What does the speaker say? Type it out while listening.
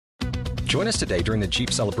Join us today during the Jeep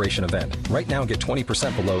Celebration event. Right now, get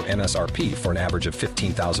 20% below MSRP for an average of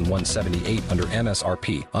 $15,178 under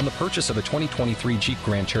MSRP on the purchase of a 2023 Jeep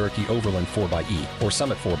Grand Cherokee Overland 4xE or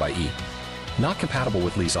Summit 4xE. Not compatible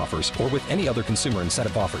with lease offers or with any other consumer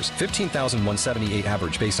incentive offers. $15,178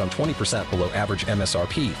 average based on 20% below average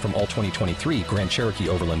MSRP from all 2023 Grand Cherokee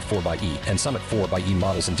Overland 4xE and Summit 4xE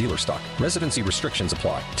models in dealer stock. Residency restrictions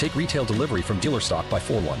apply. Take retail delivery from dealer stock by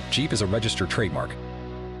 4/1. Jeep is a registered trademark.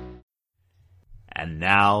 And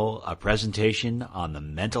now, a presentation on the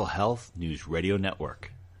Mental Health News Radio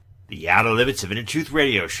Network. The Outer Limits of Inner Truth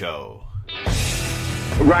Radio Show.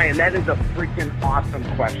 Ryan, that is a freaking awesome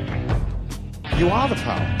question. You are the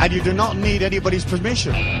power, and you do not need anybody's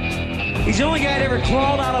permission. He's the only guy that ever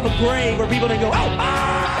crawled out of a grave where people didn't go, oh,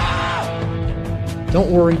 ah!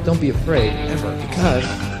 Don't worry, don't be afraid, ever, because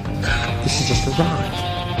this is just a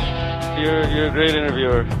ride. You're a great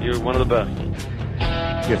interviewer. You're one of the best.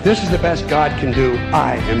 If this is the best God can do,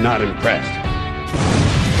 I am not impressed.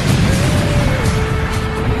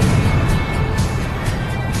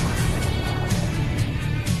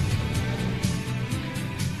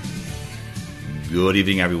 Good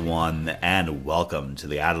evening, everyone, and welcome to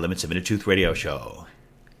the Outer Limits of Inner Truth Radio Show.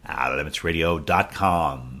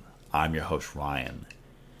 OuterLimitsRadio.com. I'm your host, Ryan.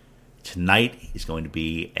 Tonight is going to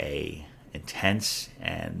be a intense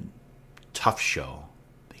and tough show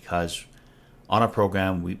because on our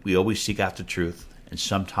program, we always seek after truth, and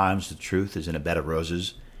sometimes the truth is in a bed of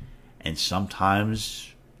roses, and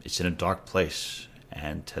sometimes it's in a dark place.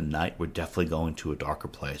 And tonight, we're definitely going to a darker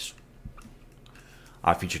place.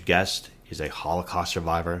 Our featured guest is a Holocaust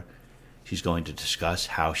survivor. She's going to discuss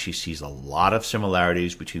how she sees a lot of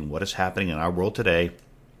similarities between what is happening in our world today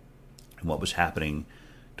and what was happening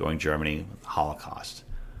during Germany, the Holocaust.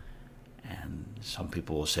 And some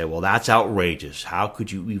people will say, well, that's outrageous. How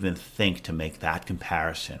could you even think to make that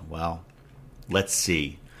comparison? Well, let's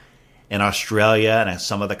see. In Australia and in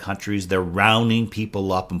some other countries, they're rounding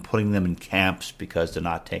people up and putting them in camps because they're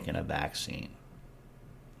not taking a vaccine.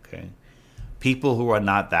 Okay? People who are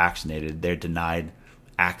not vaccinated, they're denied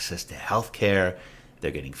access to health care.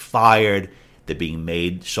 They're getting fired. They're being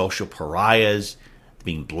made social pariahs. They're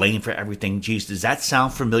being blamed for everything. Geez, does that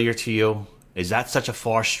sound familiar to you? Is that such a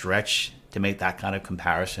far stretch to make that kind of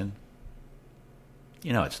comparison?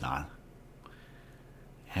 You know it's not.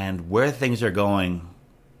 And where things are going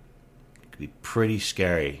could be pretty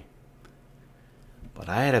scary. But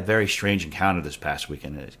I had a very strange encounter this past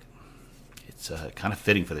weekend. It's kind of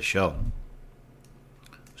fitting for the show.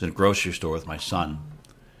 I was in a grocery store with my son.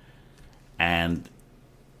 And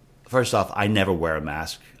first off, I never wear a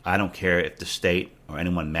mask. I don't care if the state or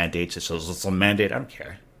anyone mandates it. So it's a mandate. I don't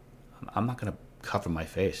care. I'm not going to cover my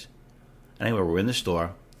face. Anyway, we're in the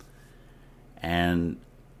store, and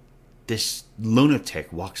this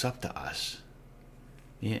lunatic walks up to us.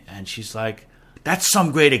 Yeah, and she's like, that's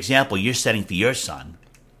some great example you're setting for your son.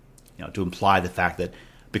 You know, to imply the fact that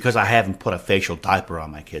because I haven't put a facial diaper on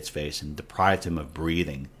my kid's face and deprived him of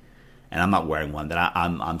breathing, and I'm not wearing one, that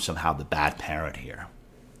I'm somehow the bad parent here.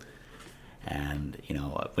 And, you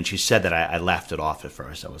know, when she said that, I laughed it off at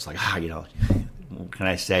first. I was like, you know, what can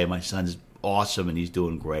I say? My son's awesome and he's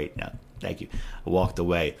doing great. Yeah, thank you. I walked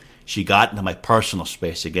away. She got into my personal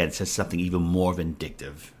space again, said something even more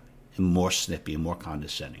vindictive and more snippy and more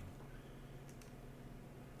condescending.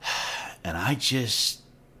 And I just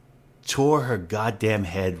tore her goddamn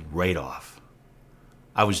head right off.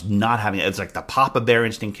 I was not having it. It was like the Papa Bear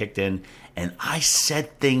instinct kicked in, and I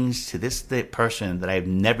said things to this person that I have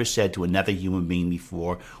never said to another human being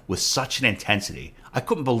before with such an intensity. I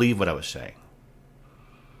couldn't believe what I was saying.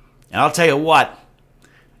 And I'll tell you what,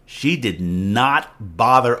 she did not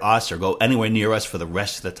bother us or go anywhere near us for the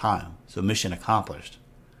rest of the time. So mission accomplished.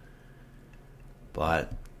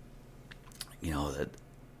 But, you know,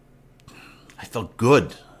 I felt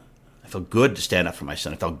good. I felt good to stand up for my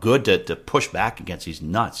son. I felt good to push back against these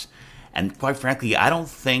nuts. And quite frankly, I don't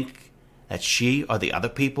think that she or the other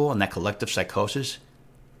people in that collective psychosis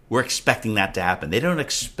were expecting that to happen. They don't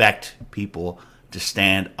expect people to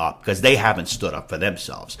stand up because they haven't stood up for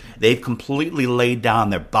themselves. They've completely laid down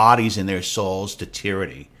their bodies and their souls to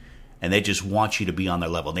tyranny, and they just want you to be on their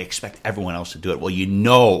level. And they expect everyone else to do it. Well, you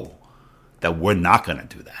know that we're not going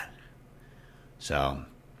to do that. So,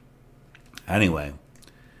 anyway,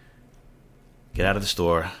 get out of the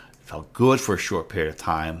store. Felt good for a short period of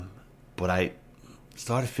time, but I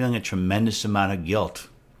started feeling a tremendous amount of guilt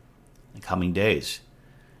in the coming days.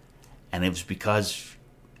 And it was because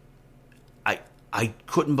I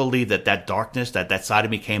couldn't believe that darkness, that side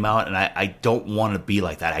of me came out, and I don't want to be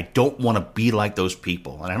like that. I don't want to be like those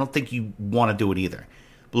people, and I don't think you want to do it either.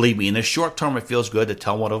 Believe me, in the short term, it feels good to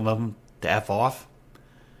tell one of them to F off.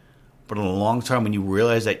 But in the long term, when you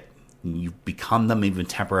realize that you become them even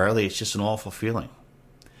temporarily, it's just an awful feeling.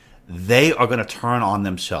 They are going to turn on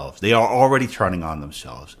themselves. They are already turning on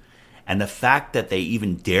themselves. And the fact that they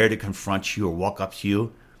even dare to confront you or walk up to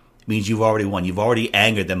you means you've already won. You've already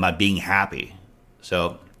angered them by being happy.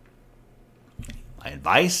 So my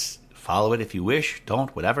advice, follow it if you wish,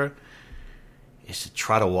 don't, whatever, is to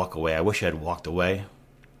try to walk away. I wish I had walked away,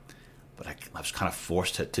 but I was kind of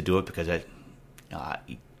forced to do it because you're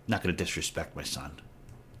not going to disrespect my son.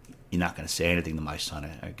 You're not going to say anything to my son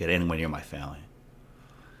or get anywhere near my family.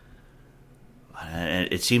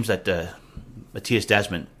 And it seems that Matthias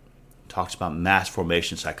Desmond talks about mass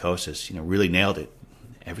formation psychosis, really nailed it.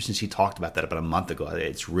 Ever since he talked about that about a month ago,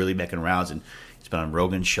 it's really making rounds, and it's been on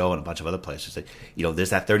Rogan's show and a bunch of other places. That,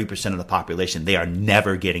 there's that 30% of the population, they are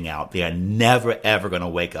never getting out. They are never, ever going to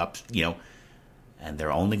wake up, and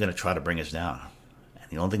they're only going to try to bring us down.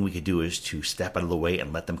 And the only thing we could do is to step out of the way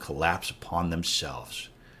and let them collapse upon themselves.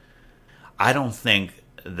 I don't think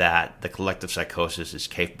that the collective psychosis is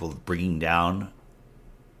capable of bringing down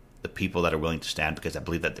the people that are willing to stand, because I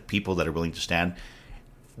believe that the people that are willing to stand,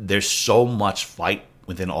 there's so much fight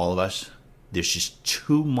within all of us. There's just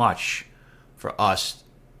too much for us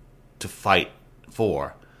to fight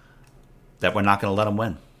for that we're not going to let them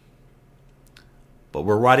win. But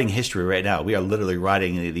we're writing history right now. We are literally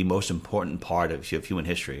writing the most important part of human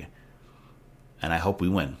history. And I hope we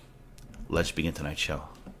win. Let's begin tonight's show.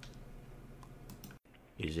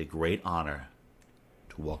 It is a great honor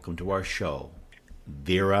to welcome to our show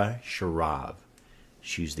Vera Sharav.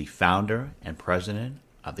 She's the founder and president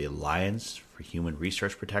of the Alliance for Human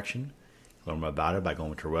Resource Protection. Learn more about her by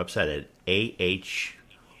going to her website at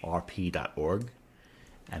ahrp.org.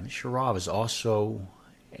 And Ms. Sharav is also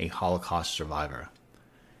a Holocaust survivor.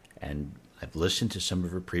 And I've listened to some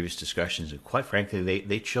of her previous discussions, and quite frankly,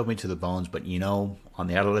 they chilled me to the bones. But on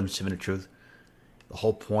the Outer Limits of Inner Truth, the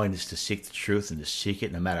whole point is to seek the truth and to seek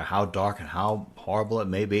it no matter how dark and how horrible it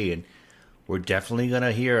may be. And we're definitely going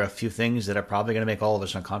to hear a few things that are probably going to make all of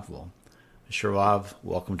us uncomfortable. Ms. Sharav,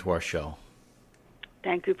 welcome to our show.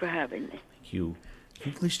 Thank you for having me. Thank you.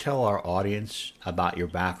 Can you please tell our audience about your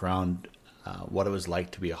background, what it was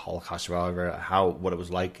like to be a Holocaust survivor, what it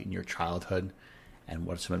was like in your childhood, and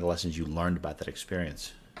what are some of the lessons you learned about that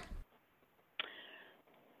experience?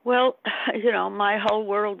 Well, my whole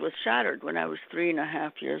world was shattered when I was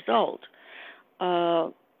 3.5 years old.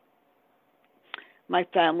 My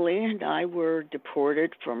family and I were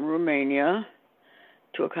deported from Romania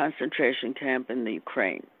to a concentration camp in the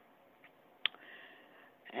Ukraine.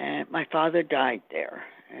 And my father died there.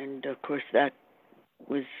 And, of course, that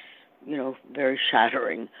was, very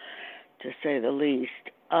shattering, to say the least.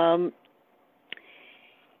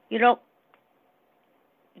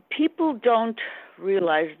 People don't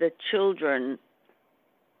realize that children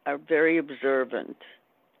are very observant.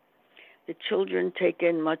 The children take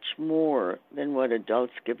in much more than what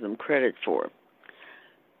adults give them credit for.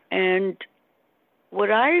 And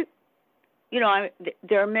there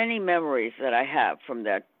are many memories that I have from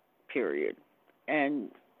that period,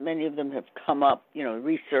 and many of them have come up,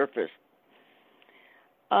 resurfaced.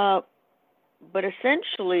 But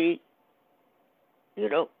essentially,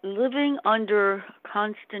 living under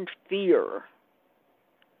constant fear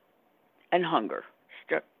and hunger,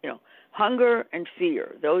 hunger and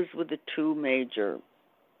fear, those were the two major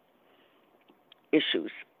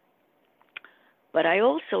issues. But I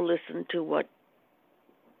also listened to what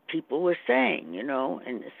people were saying,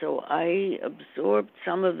 and so I absorbed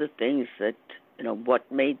some of the things that, what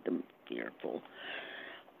made them fearful.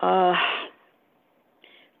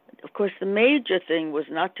 Of course, the major thing was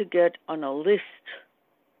not to get on a lists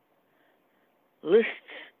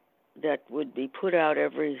that would be put out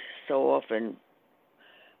every so often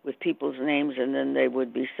with people's names, and then they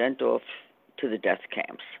would be sent off to the death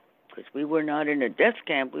camps. Because we were not in a death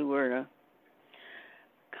camp, we were in a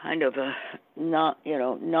kind of a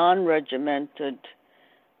non-regimented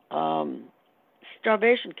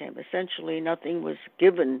starvation camp. Essentially, nothing was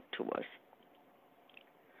given to us.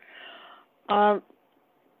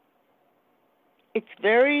 It's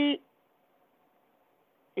very,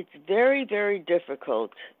 very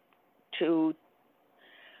difficult to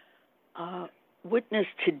witness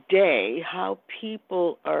today how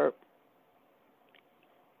people are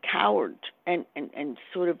coward and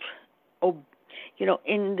sort of,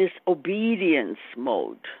 in this obedience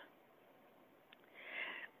mode.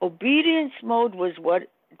 Obedience mode was what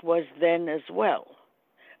it was then as well,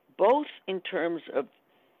 both in terms of,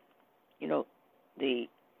 the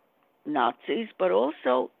Nazis, but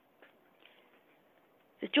also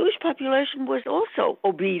the Jewish population was also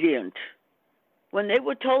obedient when they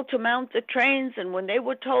were told to mount the trains and when they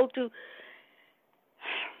were told to,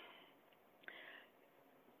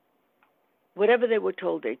 whatever they were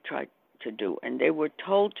told, they tried to do. And they were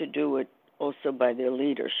told to do it also by their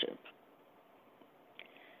leadership.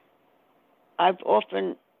 I've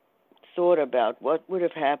often thought about what would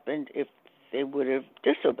have happened if they would have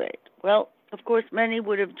disobeyed. Well, of course, many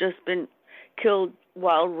would have just been killed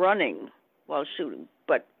while running, while shooting.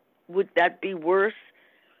 But would that be worse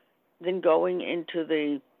than going into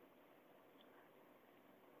the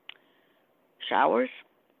showers?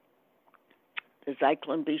 The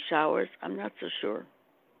Zyklon B showers? I'm not so sure.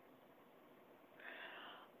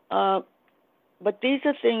 But these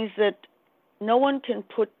are things that no one can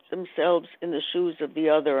put themselves in the shoes of the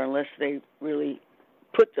other unless they really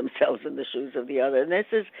put themselves in the shoes of the other. And this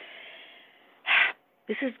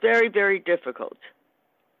is very, very difficult.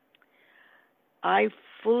 I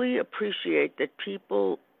fully appreciate that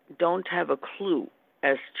people don't have a clue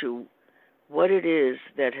as to what it is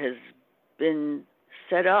that has been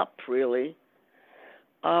set up, really,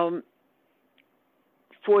 for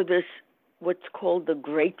this, what's called the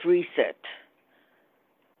Great Reset,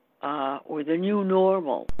 or the new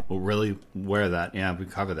normal. We'll really wear that. Yeah, we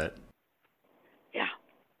cover that. Yeah.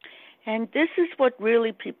 And this is what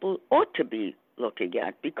really people ought to be looking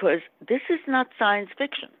at, because this is not science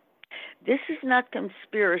fiction. This is not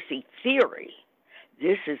conspiracy theory.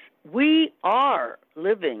 We are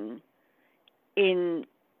living in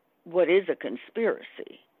what is a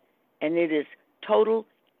conspiracy, and it is total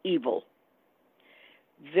evil.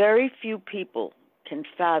 Very few people can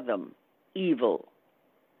fathom evil.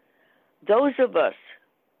 Those of us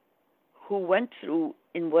who went through,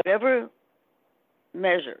 in whatever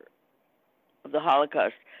measure of the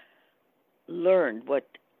Holocaust, learned what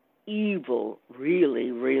evil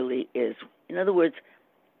really, really is. In other words,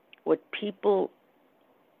 what people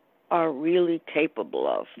are really capable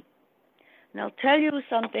of. And I'll tell you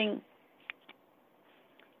something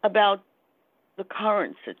about the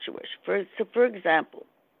current situation. For example,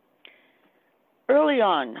 early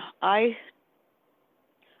on, I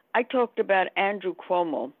talked about Andrew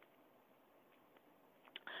Cuomo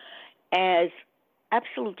as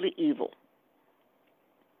absolutely evil.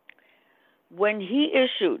 When he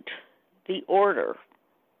issued the order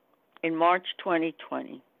in March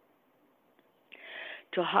 2020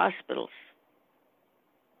 to hospitals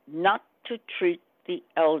not to treat the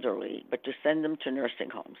elderly, but to send them to nursing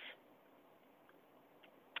homes.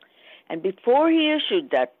 And before he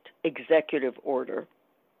issued that executive order,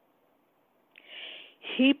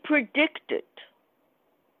 he predicted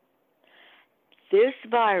this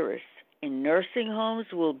virus in nursing homes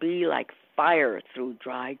will be like fire through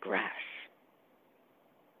dry grass.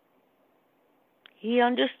 He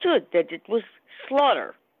understood that it was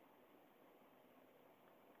slaughter.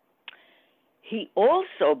 He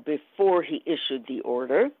also, before he issued the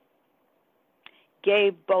order,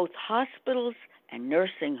 gave both hospitals and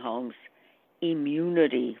nursing homes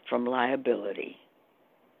immunity from liability.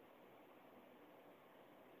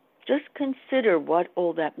 Just consider what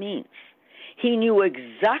all that means. He knew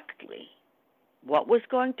exactly what was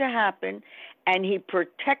going to happen, and he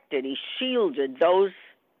protected, he shielded those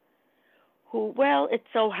who, well, it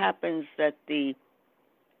so happens that the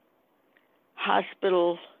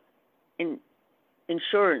hospital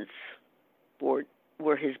insurance board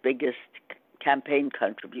were his biggest campaign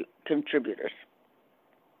contributors.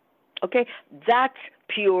 Okay, that's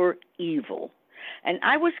pure evil. And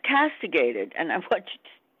I was castigated, and I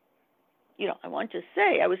want to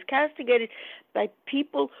say I was castigated by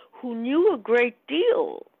people who knew a great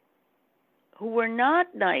deal, who were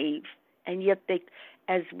not naive, and yet they,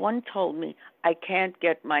 as one told me, I can't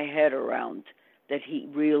get my head around that he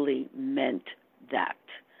really meant that.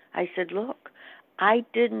 I said, look, I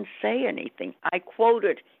didn't say anything. I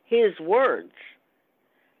quoted his words.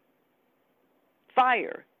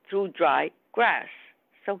 Fire through dry grass.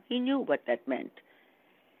 So he knew what that meant.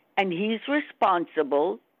 And he's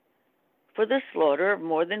responsible for the slaughter of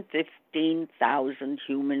more than 15,000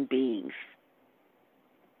 human beings.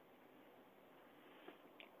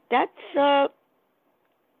 That's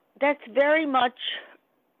very much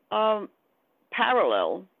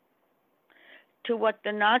parallel to what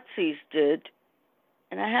the Nazis did.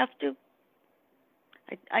 And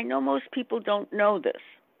I know most people don't know this,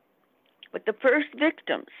 but the first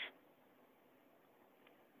victims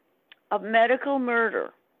of medical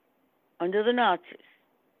murder under the Nazis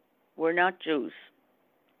were not Jews.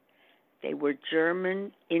 They were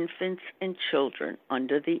German infants and children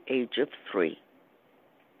under the age of 3.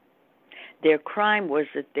 Their crime was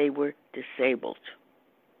that they were disabled.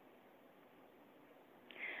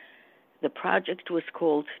 The project was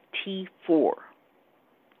called T4,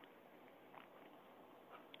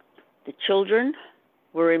 The children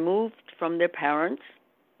were removed from their parents.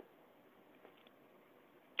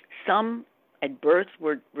 Some at birth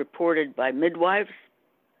were reported by midwives.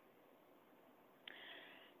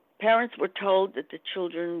 Parents were told that the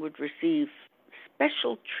children would receive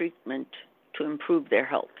special treatment to improve their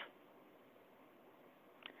health.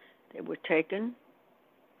 They were taken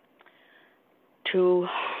to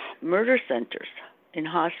murder centers in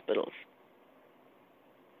hospitals,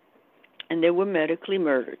 and they were medically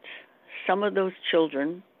murdered. Some of those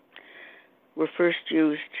children were first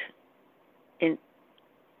used in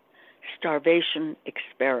starvation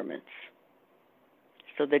experiments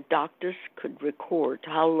so that doctors could record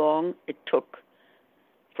how long it took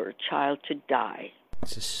for a child to die.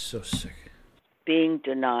 This is so sick. Being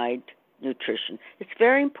denied nutrition. It's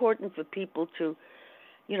very important for people to,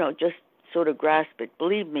 just sort of grasp it.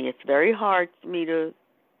 Believe me, it's very hard for me to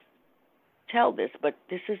tell this, but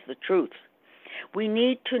this is the truth. We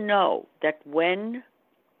need to know that when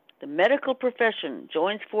the medical profession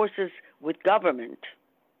joins forces with government,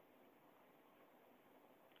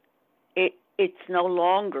 it's no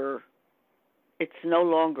longer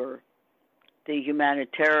the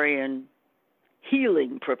humanitarian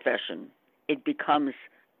healing profession. It becomes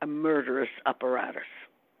a murderous apparatus.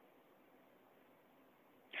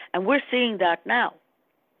 And we're seeing that now.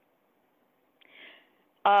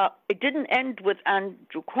 It didn't end with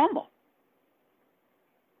Andrew Cuomo.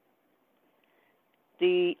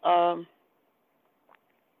 It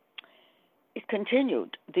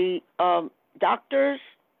continued. The doctors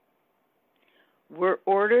were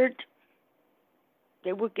ordered,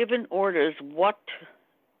 they were given orders what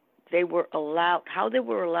they were allowed, how they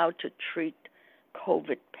were allowed to treat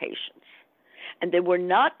COVID patients. And they were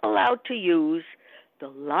not allowed to use the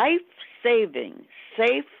life-saving,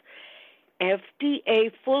 safe,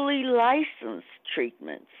 FDA fully licensed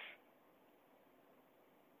treatments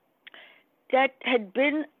that had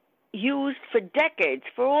been used for decades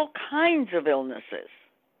for all kinds of illnesses.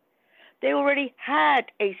 They already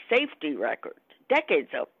had a safety record, decades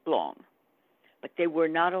long, but they were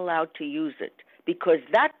not allowed to use it because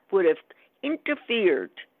that would have interfered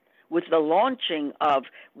with the launching of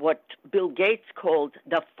what Bill Gates called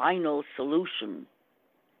the final solution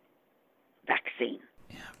vaccine.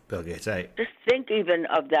 Yeah, Bill Gates. Just think even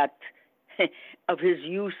of that, of his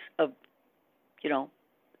use of,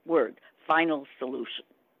 word, final solution.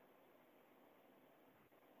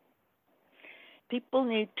 People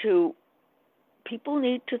need to,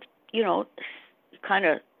 kind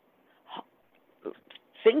of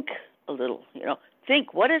think a little,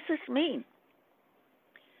 think, what does this mean?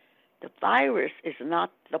 The virus is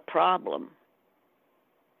not the problem.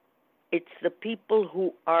 It's the people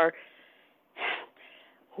who are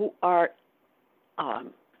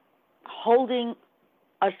holding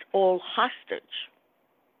us all hostage.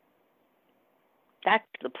 That's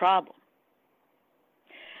the problem.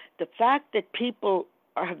 The fact that people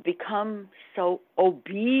have become so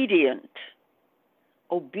obedient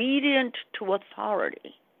to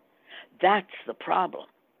authority, that's the problem.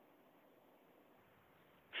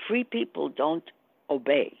 Free people don't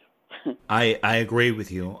obey. I agree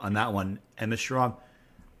with you on that one. And Mr. Rob,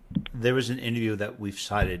 there was an interview that we've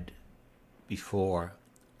cited before.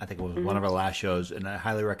 I think it was one of our last shows, and I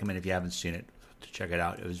highly recommend, if you haven't seen it, to check it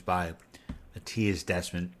out. It was by Matthias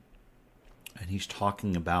Desmond, and he's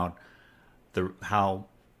talking about how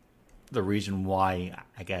the reason why,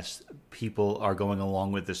 I guess, people are going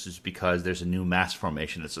along with this is because there's a new mass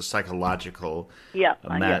formation. It's a psychological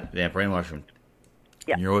brainwashing.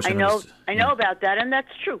 Yeah, I know about that, and that's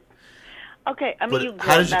true. Okay, I mean,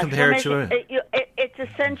 how does it compare to it's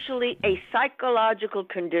essentially a psychological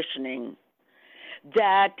conditioning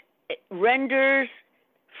that renders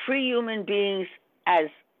free human beings as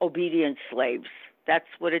obedient slaves. That's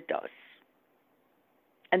what it does.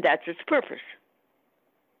 And that's its purpose.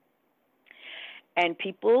 And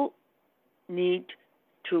people need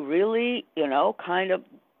to really, kind of,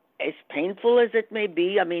 as painful as it may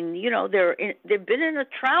be, I mean, they've been in a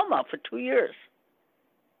trauma for 2 years.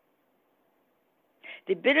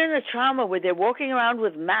 They've been in a trauma where they're walking around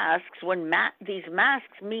with masks when these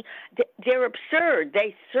masks they're absurd.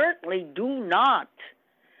 They certainly do not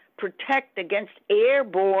protect against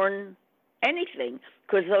airborne anything,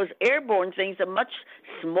 because those airborne things are much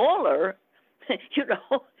smaller,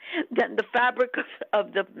 than the fabric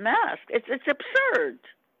of the mask. It's absurd.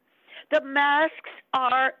 The masks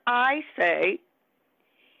are, I say,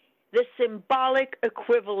 the symbolic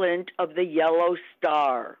equivalent of the yellow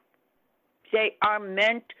star. They are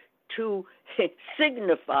meant to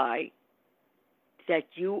signify that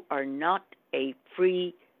you are not a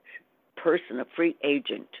free person, a free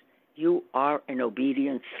agent. you are an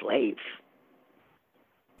obedient slave.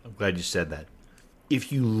 I'm glad you said that.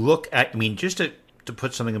 If you look at, just to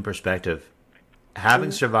put something in perspective,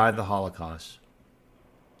 having survived the Holocaust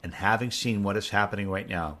and having seen what is happening right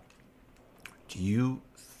now, do you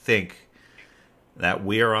think that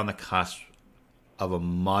we are on the cusp of a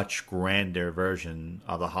much grander version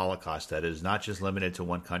of the Holocaust that is not just limited to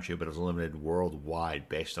one country, but is limited worldwide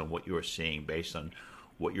based on what you are seeing, based on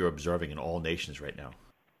what you're observing in all nations right now?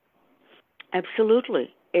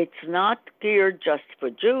 Absolutely. It's not geared just for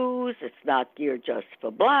Jews. It's not geared just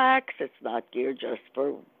for blacks. It's not geared just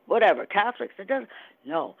for whatever, Catholics. It doesn't.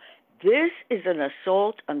 No. This is an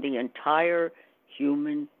assault on the entire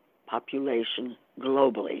human population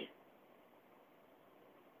globally.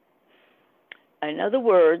 In other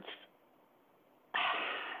words,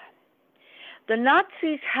 the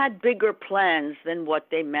Nazis had bigger plans than what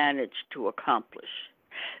they managed to accomplish.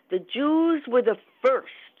 The Jews were the first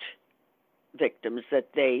victims that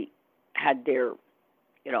they had their,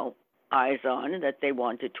 eyes on and that they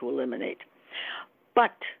wanted to eliminate.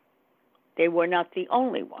 But they were not the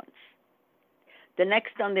only ones. The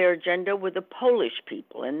next on their agenda were the Polish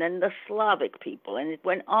people and then the Slavic people, and it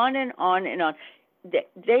went on and on and on.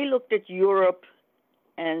 They looked at Europe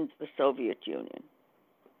and the Soviet Union.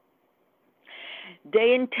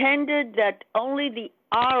 They intended that only the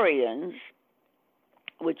Aryans,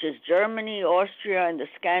 which is Germany, Austria, and the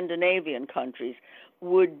Scandinavian countries,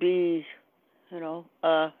 would be,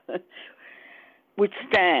 would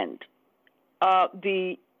stand.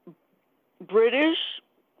 The British,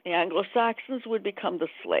 the Anglo-Saxons, would become the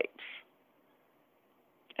slaves.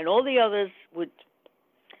 And all the others would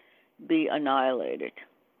be annihilated.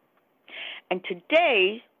 And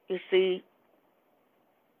today, you see,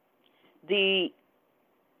 the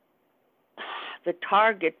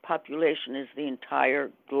target population is the entire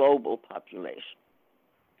global population.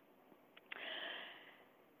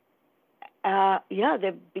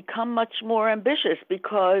 They've become much more ambitious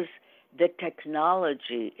because the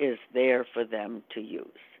technology is there for them to use.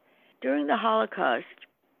 During the Holocaust,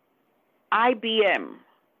 IBM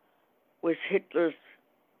was Hitler's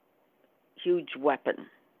huge weapon.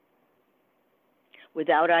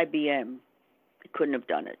 Without IBM, he couldn't have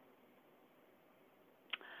done it.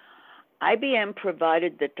 IBM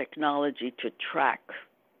provided the technology to track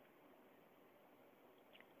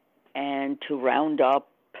and to round up,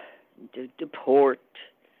 to deport,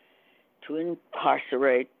 to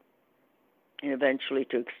incarcerate, and eventually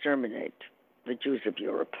to exterminate the Jews of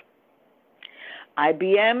Europe.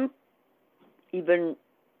 IBM even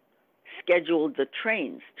scheduled the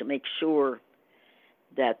trains to make sure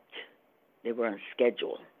that they were on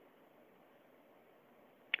schedule.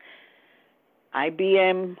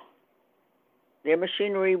 IBM, their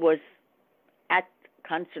machinery was at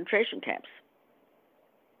concentration camps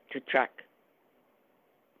to track.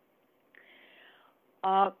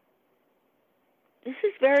 This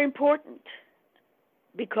is very important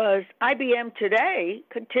because IBM today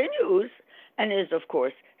continues and is, of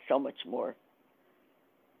course, so much more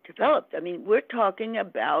developed. We're talking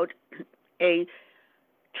about a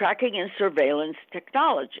tracking and surveillance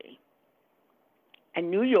technology. And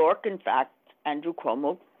New York, in fact, Andrew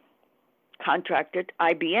Cuomo contracted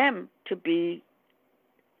IBM to be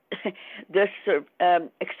the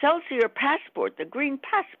Excelsior passport, the green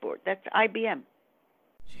passport. That's IBM.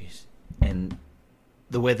 Jeez. And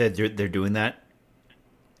the way that they're doing that,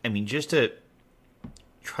 just to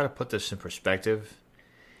try to put this in perspective,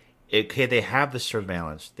 okay, they have the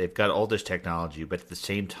surveillance, they've got all this technology, but at the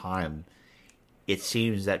same time, it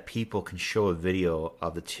seems that people can show a video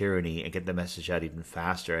of the tyranny and get the message out even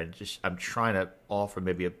faster. And I'm trying to offer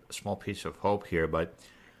maybe a small piece of hope here, but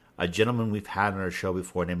a gentleman we've had on our show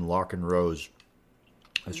before named Larkin Rose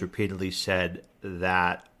has repeatedly said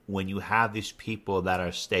that when you have these people that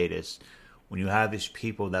are statists, when you have these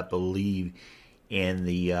people that believe in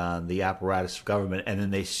the apparatus of government, and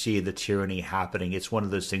then they see the tyranny happening, it's one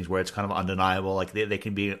of those things where it's kind of undeniable. Like they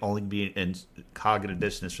can only be in cognitive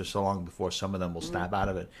dissonance for so long before some of them will snap out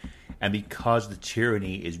of it. And because the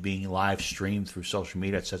tyranny is being live streamed through social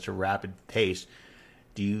media at such a rapid pace,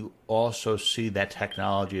 do you also see that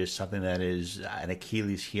technology as something that is an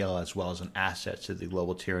Achilles heel as well as an asset to the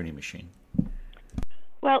global tyranny machine?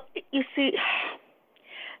 Well, you see,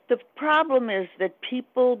 the problem is that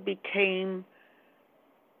people became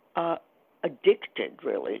addicted,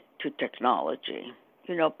 really, to technology.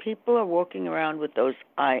 People are walking around with those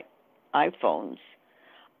iPhones,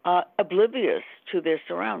 oblivious to their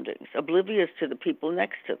surroundings, oblivious to the people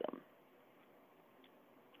next to them.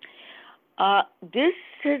 This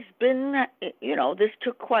has been, this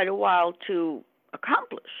took quite a while to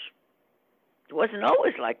accomplish. It wasn't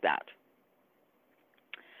always like that.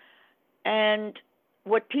 And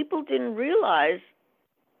what people didn't realize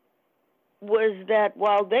was that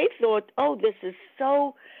while they thought, oh, this is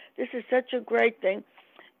such a great thing,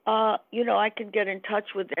 I can get in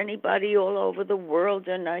touch with anybody all over the world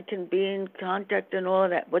and I can be in contact and all of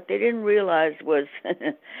that. What they didn't realize was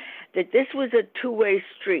that this was a two-way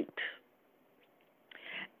street.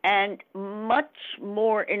 And much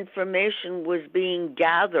more information was being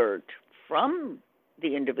gathered from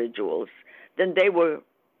the individuals than they were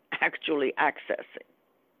actually accessing.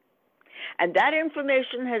 And that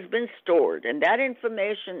information has been stored, and that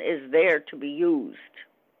information is there to be used.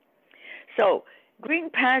 So green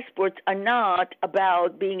passports are not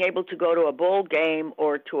about being able to go to a ball game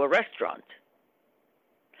or to a restaurant.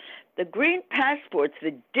 The green passports,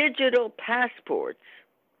 the digital passports,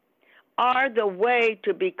 are the way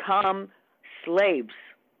to become slaves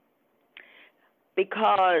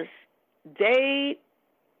because they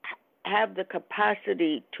have the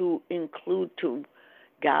capacity to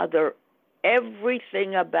gather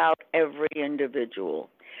everything about every individual,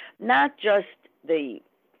 not just the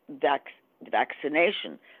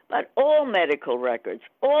vaccination, but all medical records,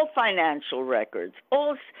 all financial records,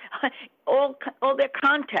 all their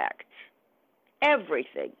contacts,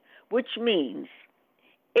 everything, which means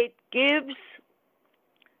it gives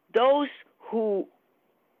those who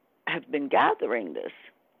have been gathering this,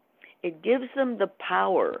 it gives them the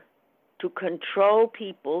power to control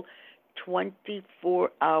people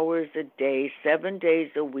 24 hours a day, 7 days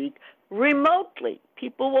a week, remotely.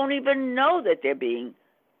 People won't even know that they're being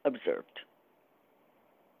observed.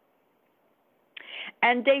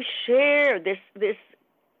 And they share this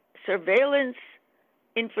surveillance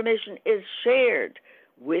information is shared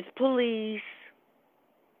with police,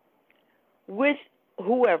 with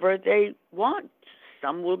whoever they want.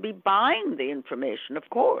 Some will be buying the information, of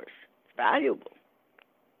course. It's valuable.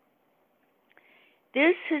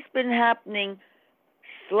 This has been happening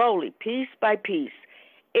slowly, piece by piece.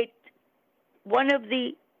 One of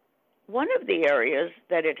the areas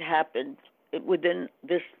that it happened within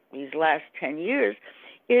these last 10 years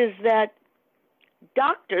is that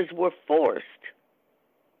doctors were forced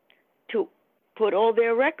to put all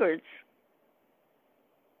their records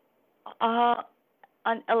on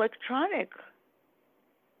electronic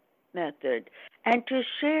method and to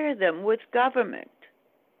share them with government.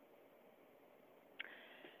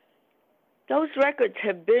 Those records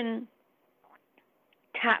have been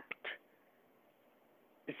tapped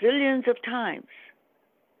zillions of times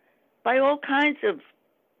by all kinds of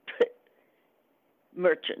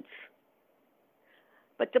merchants.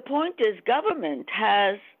 But the point is, government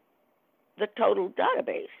has the total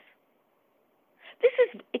database. This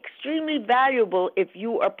is extremely valuable if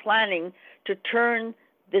you are planning to turn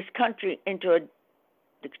this country into a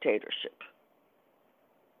dictatorship,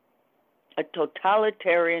 a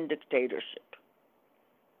totalitarian dictatorship.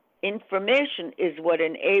 Information is what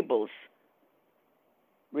enables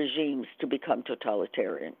regimes to become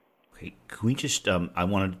totalitarian. Okay, can we just? I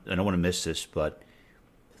don't want to miss this, but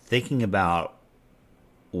thinking about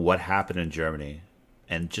what happened in Germany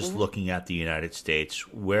and just looking at the United States,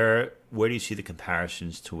 where do you see the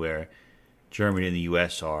comparisons to where Germany and the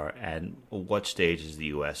U.S. are, and what stage is the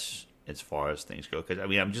U.S. as far as things go? Because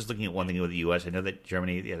I'm just looking at one thing with the U.S. I know that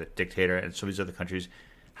Germany, they have a dictator, and some of these other countries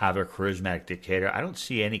have a charismatic dictator. I don't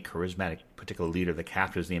see any charismatic particular leader that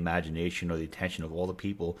captures the imagination or the attention of all the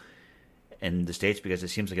people in the States, because it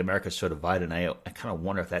seems like America's so divided, and I kind of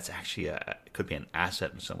wonder if that's actually it could be an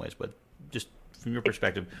asset in some ways. But just from your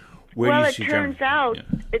perspective, where do you see Germany? Well, it turns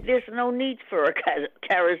out there's no need for a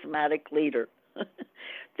charismatic leader.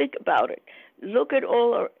 Think about it. Look at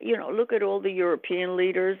all the European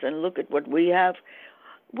leaders and look at what we have.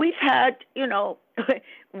 We've had,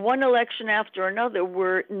 one election after another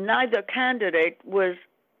where neither candidate was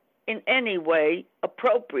in any way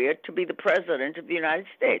appropriate to be the president of the United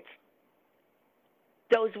States.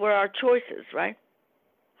 Those were our choices, right?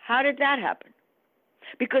 How did that happen?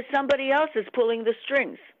 Because somebody else is pulling the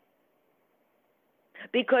strings.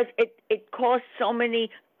 Because it costs so many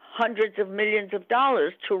hundreds of millions of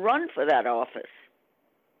dollars to run for that office.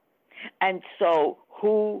 And so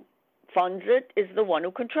who funds it is the one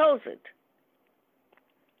who controls it.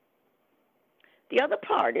 The other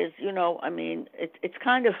part is, it's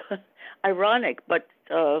kind of ironic, but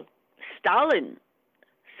Stalin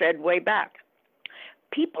said way back,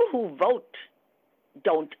 people who vote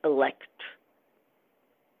don't elect.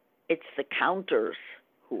 It's the counters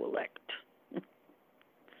who elect.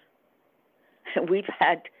 We've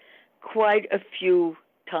had quite a few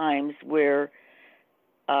times where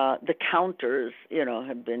the counters,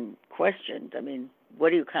 have been questioned.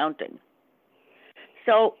 What are you counting?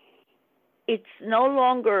 So it's no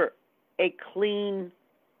longer a clean,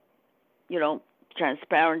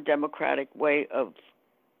 transparent, democratic way of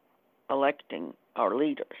electing our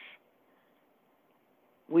leaders,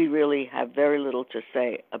 we really have very little to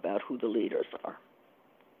say about who the leaders are.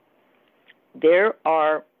 There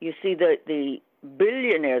are, you see, the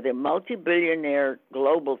billionaire, the multi-billionaire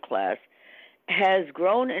global class has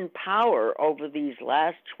grown in power over these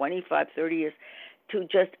last 25, 30 years to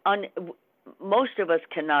just, most of us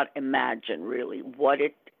cannot imagine really what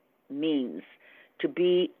it means to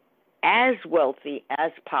be as wealthy,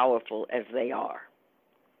 as powerful as they are.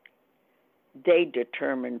 They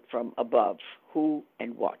determine from above who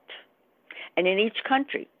and what. And in each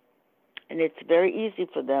country. And it's very easy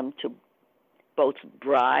for them to both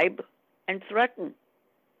bribe and threaten.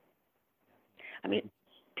 I mean,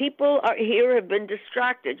 people here have been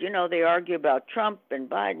distracted. They argue about Trump and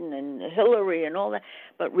Biden and Hillary and all that.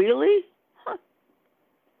 But really?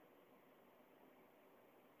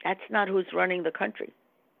 That's not who's running the country.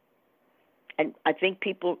 And I think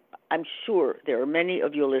people, I'm sure there are many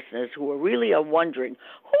of your listeners who really are wondering,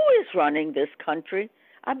 who is running this country?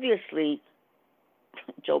 Obviously,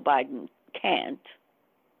 Joe Biden can't.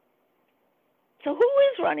 So who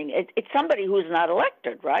is running it? It's somebody who's not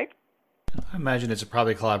elected, right? I imagine it's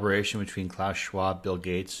probably a collaboration between Klaus Schwab, Bill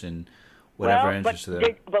Gates, and whatever interests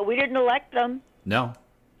there. But we didn't elect them. No.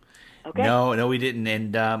 Okay. No, we didn't.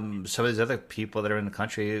 And some of these other people that are in the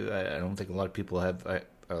country, I don't think a lot of people have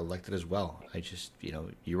are elected as well. I just,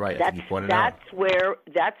 you're right. I think you pointed out.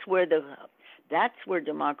 That's where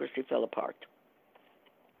democracy fell apart.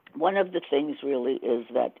 One of the things really is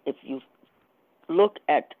that if you look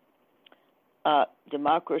at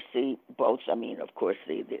democracy, both, of course,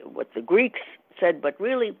 what the Greeks said, but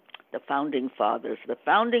really the founding fathers of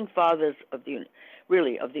the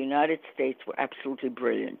United States were absolutely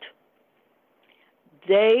brilliant.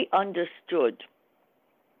 They understood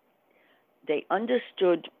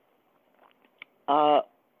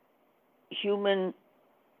human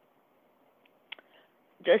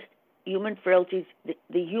frailties,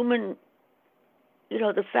 the human,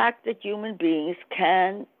 the fact that human beings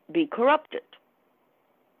can be corrupted,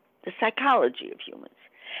 the psychology of humans.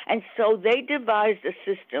 And so they devised a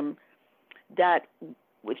system that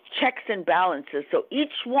with checks and balances, so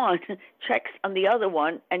each one checks on the other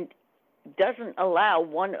one and doesn't allow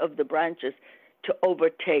one of the branches to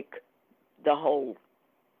overtake the whole.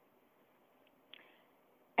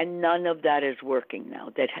 And none of that is working now.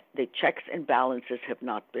 That the checks and balances have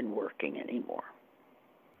not been working anymore.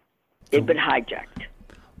 They've been hijacked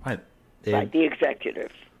by the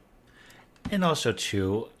executive. And also,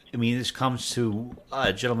 too, this comes to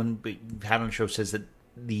a gentleman we had on the show says that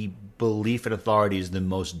the belief in authority is the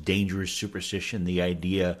most dangerous superstition. The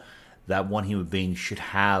idea that one human being should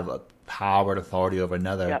have a power and authority over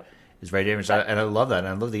another is very dangerous. And I love that. And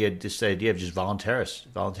I love this idea of just voluntarious.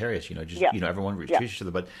 Everyone treats each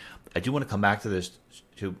other. But I do want to come back to this.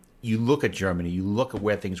 You look at Germany, you look at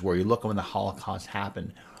where things were, you look at when the Holocaust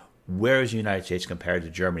happened. Where is the United States compared to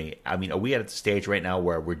Germany? Are we at the stage right now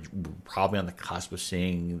where we're probably on the cusp of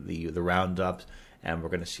seeing the roundups and we're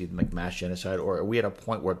going to see the mass genocide? Or are we at a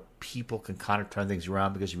point where people can kind of turn things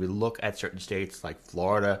around? Because if you look at certain states like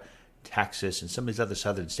Florida, Texas, and some of these other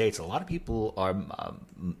southern states, a lot of people are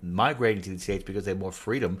migrating to these states because they have more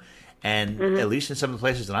freedom. And at least in some of the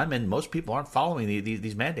places that I'm in, most people aren't following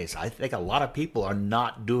these mandates. I think a lot of people are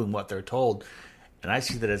not doing what they're told. And I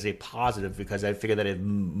see that as a positive because I figure that if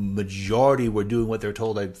majority were doing what they're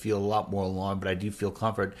told, I'd feel a lot more alarmed. But I do feel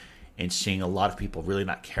comfort in seeing a lot of people really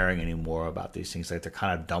not caring anymore about these things. Like they're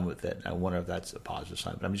kind of done with it. I wonder if that's a positive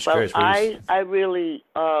sign. But I'm just curious. I really,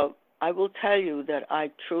 I will tell you that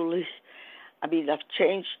I truly, I've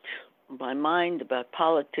changed my mind about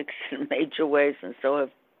politics in major ways, and so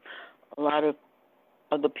have a lot of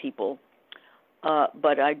other people.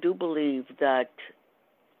 But I do believe that,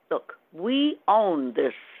 look, we own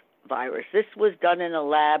this virus. This was done in a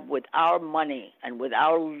lab with our money and with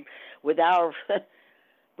our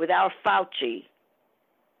Fauci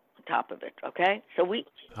on top of it. Okay, so we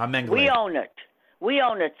own it. We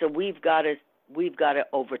own it. So we've got to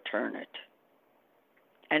overturn it.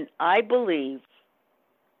 And I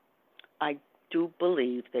do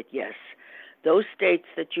believe that yes, those states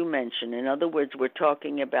that you mentioned. In other words, we're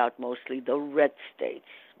talking about mostly the red states,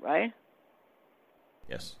 right?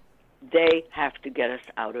 Yes. They have to get us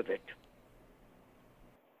out of it.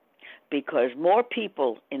 Because more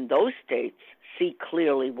people in those states see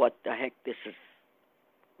clearly what the heck this is,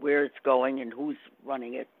 where it's going and who's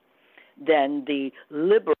running it, than the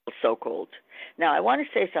liberal so-called. Now, I want to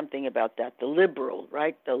say something about that. The liberal,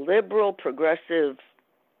 right? The liberal, progressive,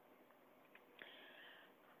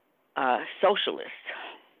 socialist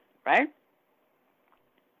right?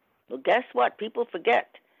 Well, guess what? People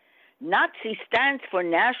forget. Nazi stands for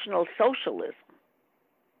National Socialism.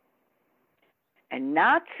 And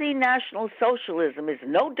Nazi National Socialism is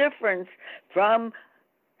no different from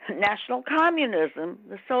National Communism,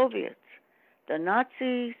 the Soviets. The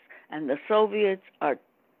Nazis and the Soviets are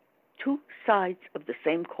two sides of the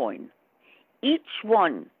same coin. Each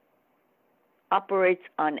one operates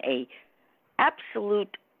on a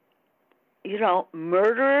absolute,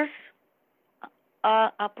 murderous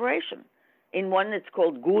operation. In one, it's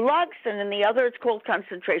called gulags, and in the other, it's called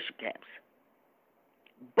concentration camps.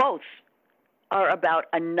 Both are about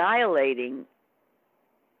annihilating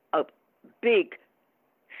a big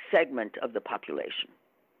segment of the population.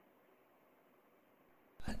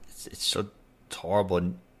 It's so horrible.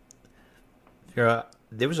 And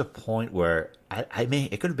there was a point where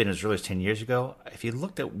it could have been as early as 10 years ago. If you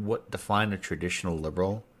looked at what defined a traditional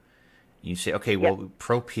liberal, you say, okay, well,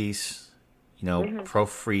 pro-peace,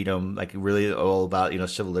 pro-freedom, like really all about,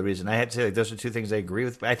 civil liberties. And I had to say, like, those are two things I agree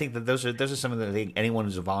with. But I think that those are some of the things anyone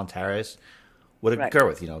who's a voluntarist would agree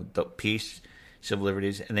with, the peace, civil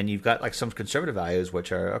liberties. And then you've got like some conservative values,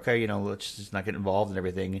 which are, okay, let's just not get involved in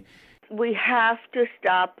everything. We have to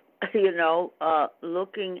stop,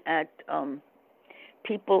 looking at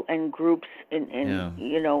people and groups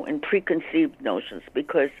in preconceived notions,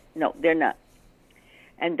 because no, they're not.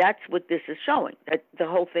 And that's what this is showing. That the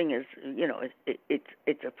whole thing is,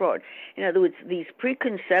 it's a fraud. In other words, these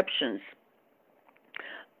preconceptions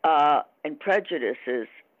and prejudices,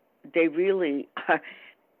 they really are.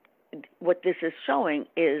 What this is showing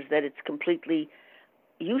is that it's completely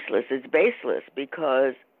useless. It's baseless,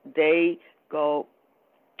 because they go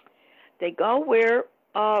where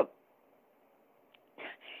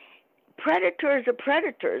predators are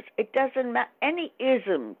predators. It doesn't matter. Any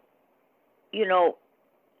ism,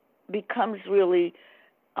 becomes really,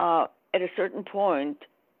 at a certain point,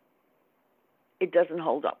 it doesn't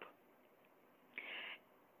hold up.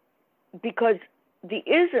 Because the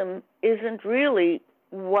ism isn't really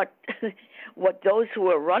what those who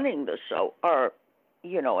are running the show are,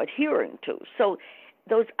 adhering to. So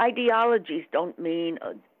those ideologies don't mean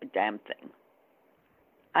a damn thing.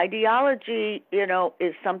 Ideology,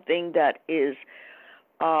 is something that is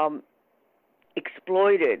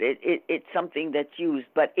exploited. It's something that's used,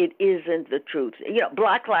 but it isn't the truth.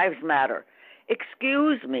 Black Lives Matter.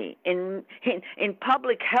 Excuse me. In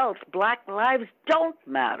public health, Black lives don't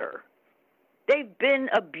matter. They've been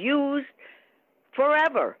abused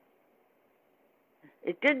forever.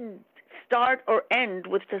 It didn't start or end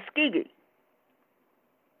with Tuskegee.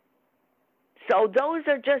 So those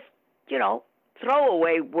are just,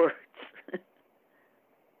 throwaway words.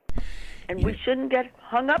 And we shouldn't get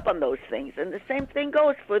hung up on those things. And the same thing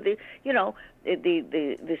goes for the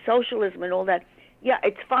socialism and all that. Yeah,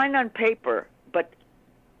 it's fine on paper, but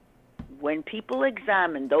when people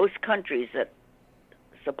examine those countries that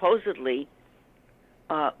supposedly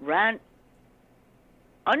ran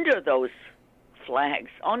under those flags,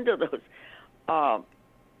 under those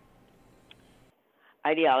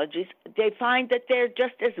ideologies, they find that they're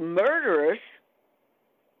just as murderous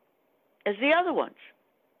as the other ones.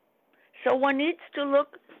 So one needs to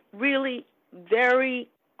look really very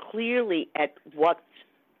clearly at what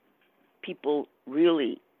people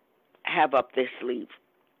really have up their sleeve.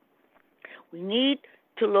 We need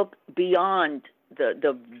to look beyond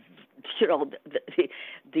the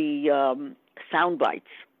sound bites.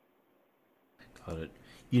 Got it.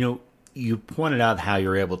 You pointed out how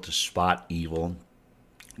you're able to spot evil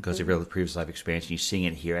because of your previous life experience, and you're seeing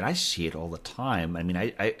it here, and I see it all the time. I mean,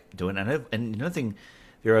 I do it, and another thing,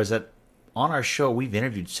 Vera, is that on our show we've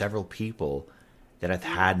interviewed several people that have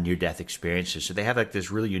had near-death experiences, so they have like this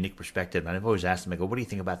really unique perspective. And I've always asked them, I go, "What do you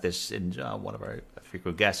think about this?" And one of our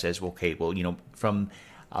frequent guests says, "Well, okay, from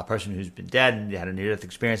a person who's been dead and had a near-death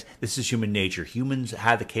experience, this is human nature. Humans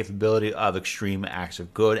have the capability of extreme acts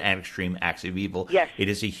of good and extreme acts of evil. Yes, it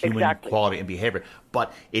is a human quality and behavior."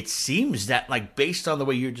 But it seems that, like, based on the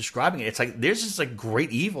way you're describing it, it's like there's this like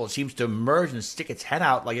great evil. It seems to emerge and stick its head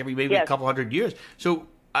out like every maybe a couple hundred years. So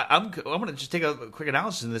I'm going to just take a quick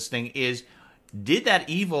analysis in this thing. Did that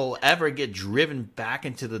evil ever get driven back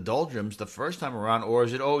into the doldrums the first time around, or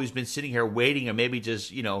has it always been sitting here waiting, or maybe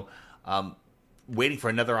just waiting for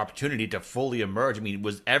another opportunity to fully emerge? I mean,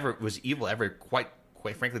 was evil ever quite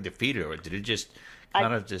frankly defeated, or did it just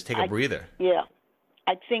kind of just take a breather? Yeah,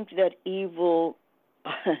 I think that evil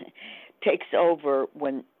takes over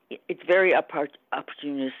when it's very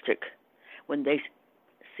opportunistic. When they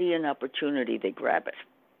see an opportunity, they grab it,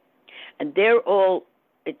 and they're all.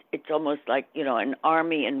 It's almost like an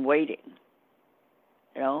army in waiting.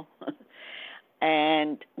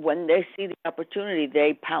 And when they see the opportunity,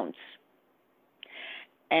 they pounce.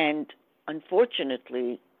 And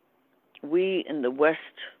unfortunately, we in the West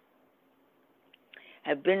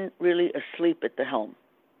have been really asleep at the helm.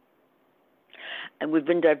 And we've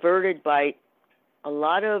been diverted by a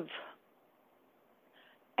lot of,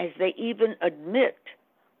 as they even admit,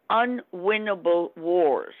 unwinnable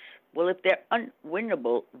wars. Well, if they're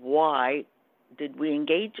unwinnable, why did we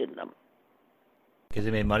engage in them? Because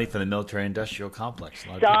they made money from the military-industrial complex. A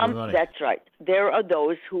lot of people made money. That's right. There are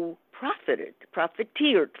those who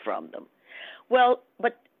profiteered from them. Well,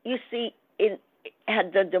 but you see,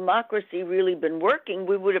 had the democracy really been working,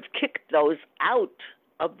 we would have kicked those out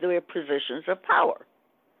of their positions of power.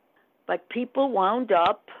 But people wound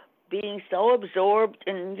up being so absorbed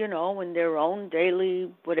in, in their own daily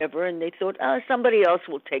whatever, and they thought, somebody else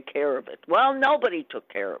will take care of it. Well, nobody took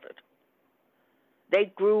care of it. They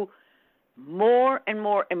grew more and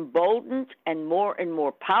more emboldened and more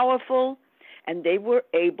powerful, and they were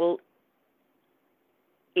able,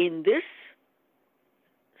 in this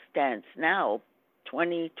stance now,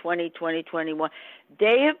 2020, 2021,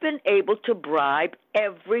 they have been able to bribe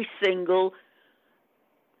every single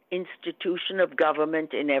institution of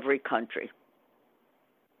government in every country.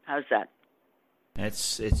 How's that?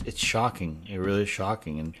 It's shocking. It really is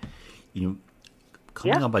shocking. And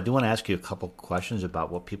coming up, I do want to ask you a couple questions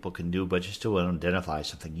about what people can do, but just to identify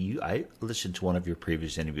something. I listened to one of your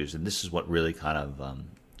previous interviews, and this is what really kind of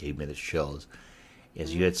gave me the chills.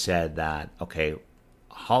 Is you had said that, okay,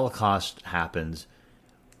 Holocaust happens,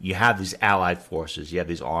 you have these Allied forces, you have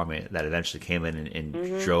these army that eventually came in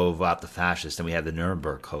and drove out the fascists, and we have the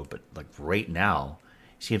Nuremberg Code. But like right now,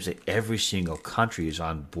 it seems like every single country is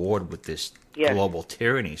on board with this global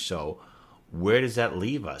tyranny. So where does that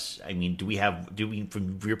leave us? I mean, do we,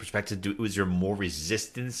 from your perspective, is there more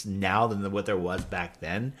resistance now than what there was back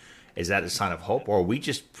then? Is that a sign of hope, or are we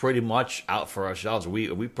just pretty much out for ourselves? Are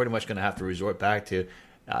we pretty much going to have to resort back to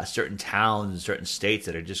certain towns and certain states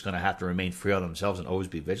that are just going to have to remain free on themselves and always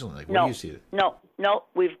be vigilant? Like, what do you see? No.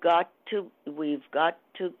 We've got to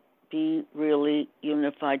be really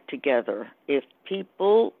unified together. If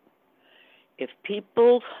people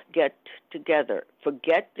get together,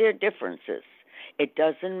 forget their differences. It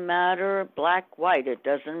doesn't matter black, white. It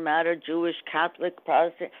doesn't matter Jewish, Catholic,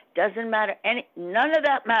 Protestant. Doesn't matter none of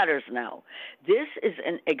that matters now. This is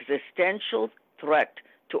an existential threat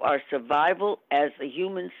to our survival as a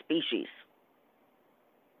human species.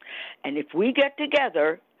 And if we get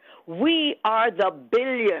together, we are the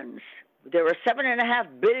billions. There are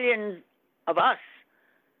 7.5 billion of us.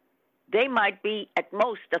 They might be at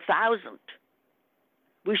most 1,000.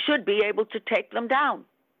 We should be able to take them down.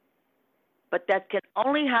 But that can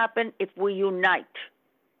only happen if we unite.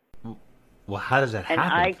 Well, how does that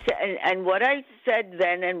happen? And what I said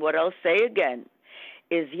then and what I'll say again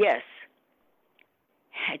is, yes,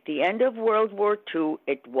 at the end of World War II,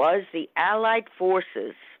 it was the Allied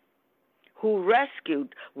forces who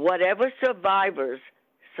rescued whatever survivors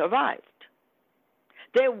survived.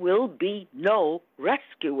 There will be no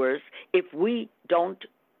rescuers if we don't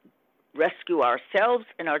rescue ourselves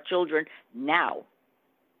and our children now.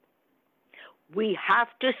 We have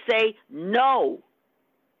to say no.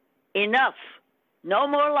 Enough. No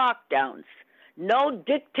more lockdowns. No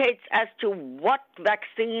dictates as to what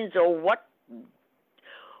vaccines or what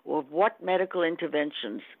medical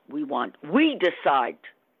interventions we want. We decide.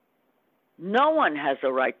 No one has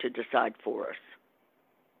a right to decide for us.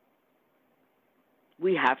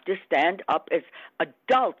 We have to stand up as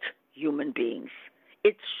adult human beings.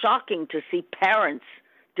 It's shocking to see parents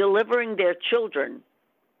delivering their children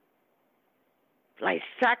like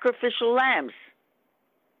sacrificial lambs.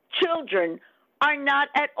 Children are not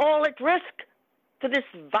at all at risk for this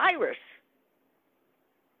virus.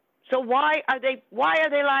 So why are they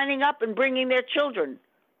lining up and bringing their children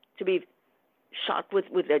to be shot with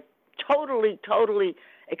a totally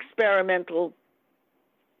experimental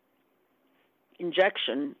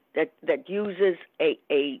injection that uses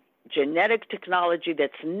a genetic technology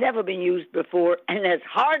that's never been used before and has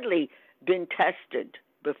hardly been tested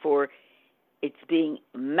before it's being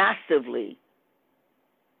massively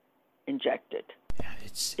injected? Yeah,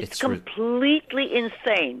 it's completely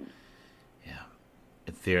insane. Yeah,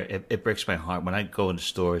 it breaks my heart. When I go into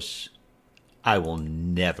stores, I will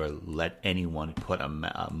never let anyone put a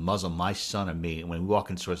muzzle on my son or me. And when we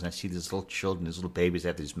walk in stores and I see these little children, these little babies that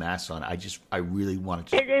have these masks on, I really want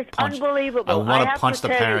to. It is unbelievable. I want to punch the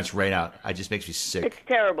parents right out. It just makes me sick. It's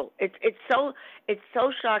terrible. It's so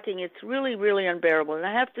shocking. It's really unbearable. And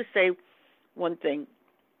I have to say one thing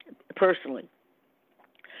personally,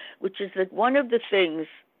 which is that one of the things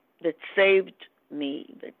that saved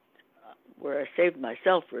me, that where I saved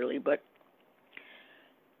myself, really, but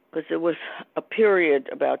because there was a period,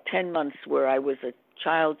 about 10 months, where I was a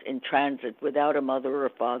child in transit without a mother or a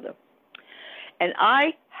father. And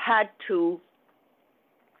I had to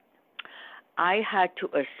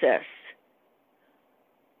assess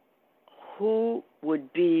who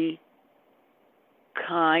would be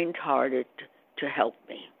kind-hearted to help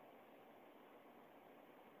me.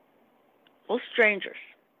 All strangers.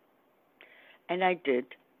 And I did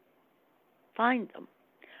find them.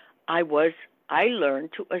 I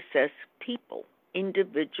learned to assess people,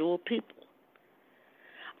 individual people.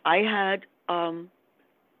 I had a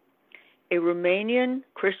Romanian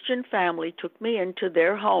Christian family took me into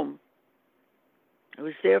their home. I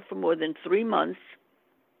was there for more than 3 months.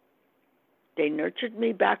 They nurtured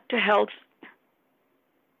me back to health.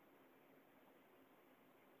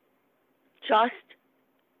 Just,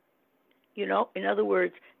 in other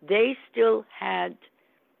words, they still had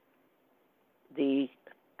the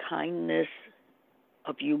kindness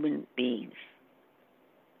of human beings.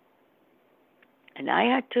 And I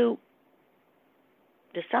had to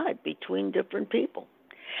decide between different people.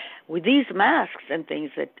 With these masks and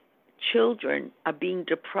things, that children are being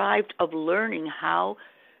deprived of learning how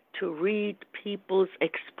to read people's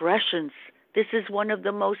expressions. This is one of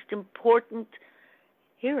the most important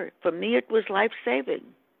here. For me, it was life-saving.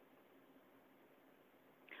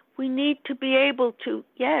 We need to be able to,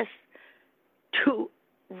 to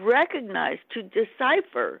recognize, to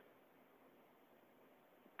decipher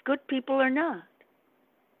good people or not.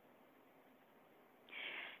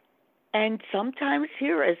 And sometimes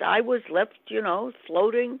here, as I was left,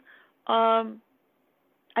 floating,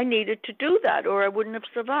 I needed to do that, or I wouldn't have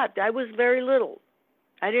survived. I was very little.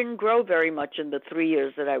 I didn't grow very much in the 3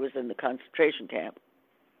 years that I was in the concentration camp.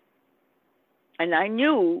 And I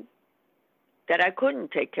knew that I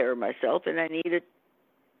couldn't take care of myself, and I needed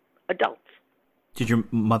adults. Did your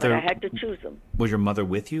mother... But I had to choose them. Was your mother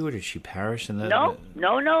with you, or did she perish in the... No.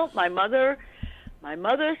 My mother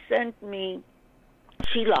sent me...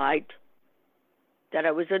 She lied that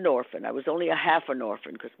I was an orphan. I was only a half an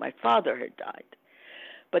orphan because my father had died.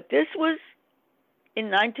 But this was in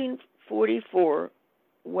 1944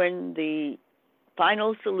 when the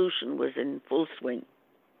final solution was in full swing.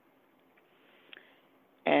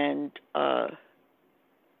 And a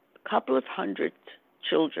couple of hundred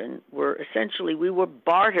children we were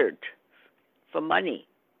bartered for money.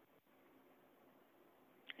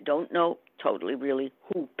 I don't know totally really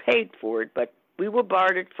who paid for it, but we were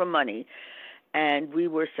bartered for money, and we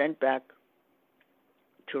were sent back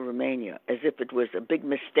to Romania as if it was a big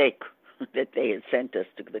mistake that they had sent us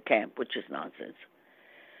to the camp, which is nonsense.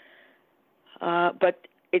 But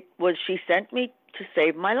she sent me to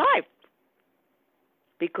save my life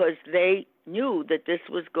because they knew that this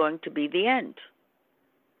was going to be the end.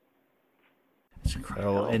 That's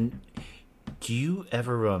incredible. And do you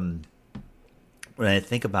ever, when I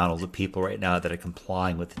think about all the people right now that are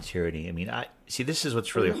complying with the tyranny, I mean, this is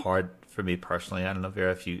what's really hard for me personally. I don't know,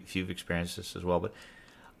 Vera, if you've experienced this as well, but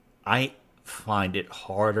I find it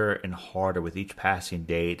harder and harder with each passing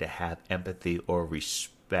day to have empathy or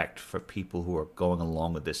respect for people who are going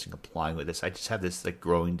along with this and complying with this. I just have this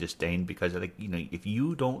growing disdain because I think, if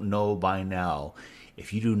you don't know by now,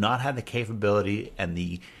 if you do not have the capability and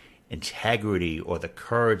the integrity or the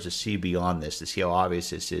courage to see beyond this, to see how obvious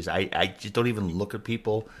this is, I just don't even look at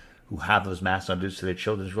people who have those masks on to their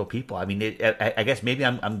children as real people. I mean, I guess maybe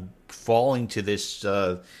I'm falling to this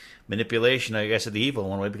manipulation, I guess, of the evil in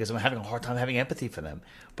one way because I'm having a hard time having empathy for them.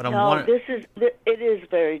 But it is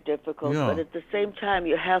very difficult. Yeah. But at the same time,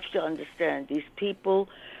 you have to understand these people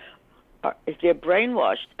if they're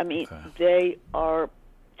brainwashed. I mean, they are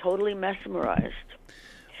totally mesmerized,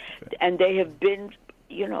 and they have been,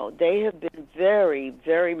 very,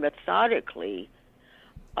 very methodically,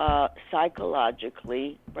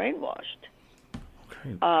 psychologically brainwashed.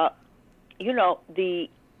 Okay.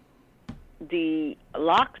 The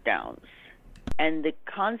lockdowns and the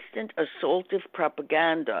constant assaultive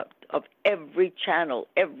propaganda of every channel,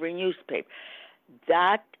 every newspaper,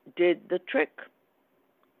 that did the trick.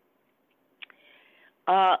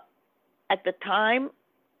 At the time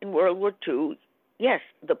in World War II, yes,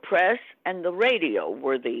 the press and the radio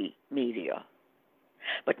were the media.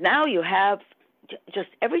 But now you have just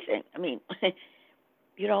everything. I mean,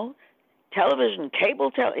 television,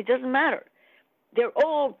 cable, it doesn't matter. They're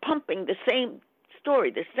all pumping the same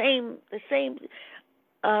story, the same.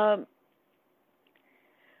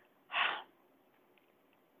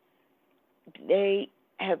 They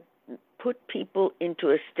have put people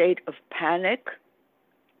into a state of panic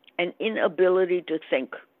and inability to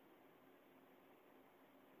think.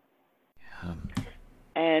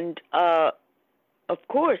 And of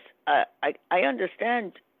course, I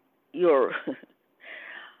understand your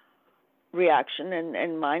reaction,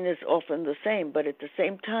 and mine is often the same. But at the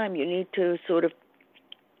same time, you need to sort of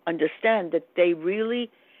understand that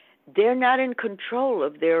they're not in control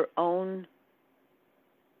of their own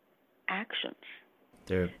actions.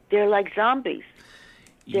 They're like zombies.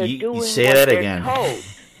 They're doing you say what that they're again. told.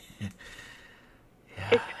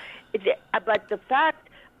 But the fact,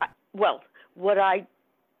 what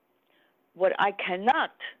I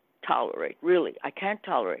cannot tolerate, really, I can't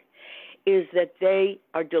tolerate, is that they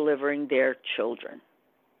are delivering their children.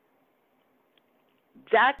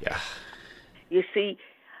 You see,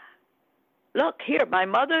 look here, my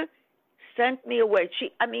mother sent me away.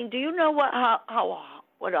 Do you know what a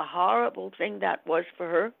horrible thing that was for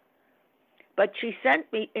her? But she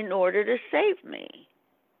sent me in order to save me,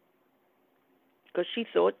 because she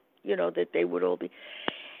thought, that they would all be.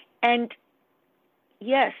 And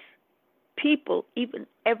yes, people, even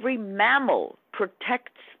every mammal,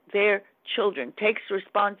 protects their children, takes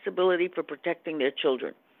responsibility for protecting their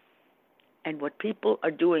children. And what people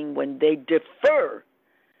are doing when they defer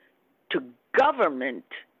to government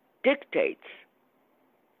dictates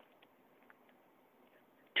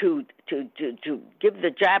to give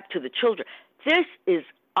the jab to the children, this is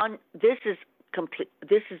complete.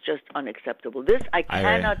 This is just unacceptable. This I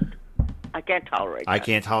can't tolerate. I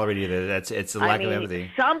can't tolerate either. It's a lack of empathy.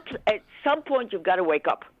 At some point, you've got to wake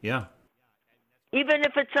up. Yeah. Even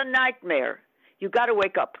if it's a nightmare, you've got to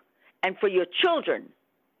wake up. And for your children,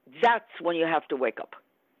 that's when you have to wake up,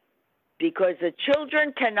 because the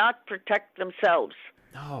children cannot protect themselves.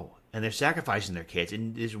 No, and they're sacrificing their kids.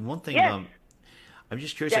 And there's one thing. Yes. I'm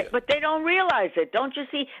just curious. But they don't realize it. Don't you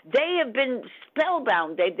see? They have been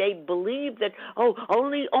spellbound. They believe that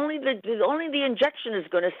only the injection is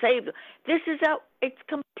going to save them. This is it's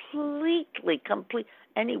complete.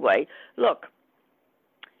 Anyway, look.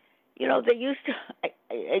 They used to.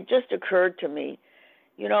 It just occurred to me.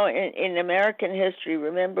 In American history,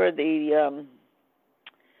 remember the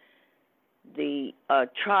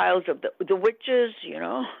trials of the witches.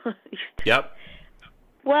 Yep.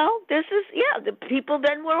 Well, the people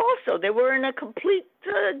then they were in a complete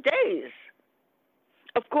daze.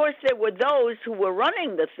 Of course, there were those who were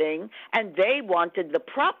running the thing, and they wanted the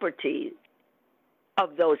property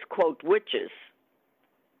of those, quote, witches.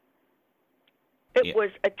 It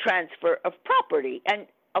was a transfer of property. And,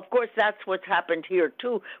 of course, that's what's happened here,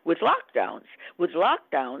 too, with lockdowns. With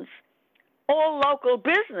lockdowns, all local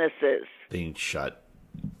businesses being shut.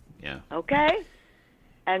 Yeah. Okay?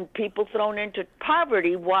 And people thrown into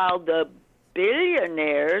poverty while the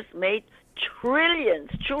billionaires made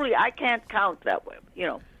trillions. Truly, I can't count that way,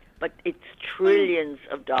 but it's trillions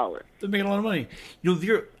of dollars. They're making a lot of money.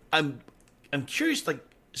 I'm curious,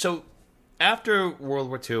 so after World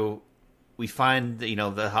War II, we find the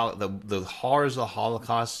horrors of the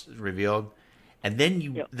Holocaust revealed, and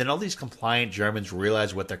then all these compliant Germans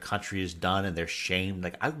realize what their country has done, and they're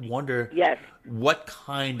shamed. I wonder what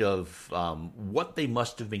kind of what they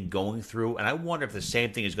must have been going through, and I wonder if the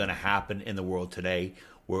same thing is going to happen in the world today,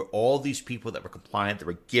 where all these people that were compliant, that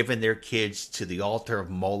were giving their kids to the altar of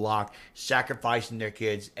Moloch, sacrificing their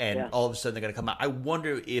kids, and all of a sudden they're going to come out. I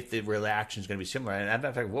wonder if the reaction is going to be similar. And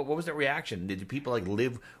in fact, what was the reaction? Did people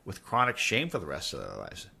live with chronic shame for the rest of their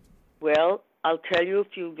lives? Well, I'll tell you a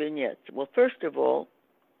few vignettes. Well, first of all,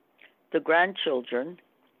 the grandchildren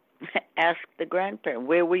asked the grandparent,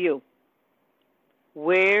 "Where were you?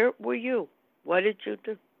 Where were you? What did you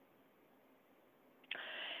do?"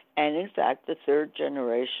 And in fact, the third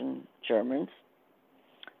generation Germans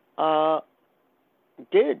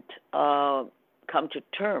did come to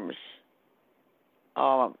terms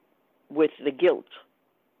with the guilt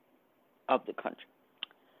of the country.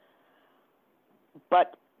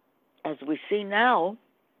 But as we see now,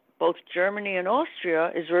 both Germany and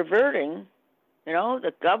Austria is reverting,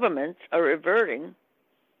 the governments are reverting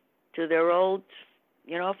to their old,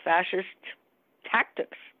 fascist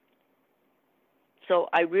tactics. So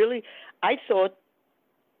I thought,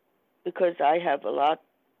 because I have a lot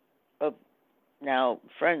of now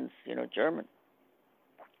friends, German.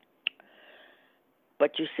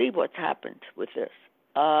 But you see what's happened with this.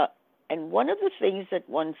 And one of the things that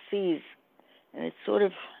one sees, and it's sort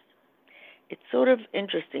of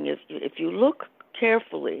interesting, if you look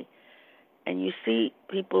carefully and you see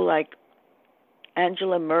people like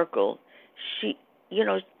Angela Merkel, she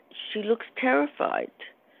looks terrified,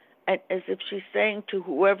 as if she's saying to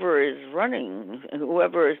whoever is running,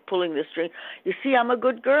 whoever is pulling the string, "You see, I'm a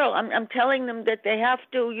good girl. I'm telling them that they have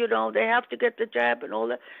to, they have to get the jab and all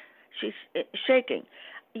that." She's shaking.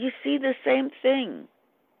 You see the same thing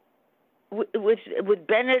with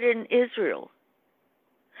Bennett in Israel,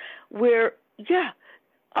 where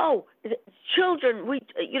children,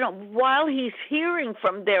 while he's hearing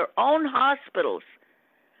from their own hospitals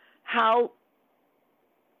how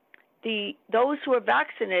those who are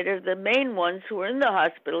vaccinated, the main ones who are in the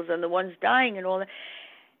hospitals and the ones dying and all that,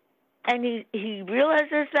 and he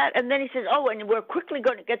realizes that, and then he says, and we're quickly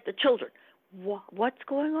going to get the children. What's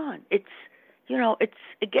going on? It's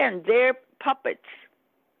again, they're puppets.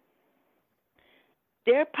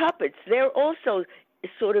 They're puppets. They're also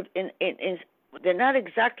sort of in they're not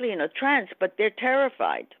exactly in a trance, but they're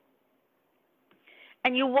terrified.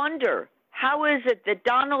 And you wonder, how is it that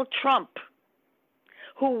Donald Trump,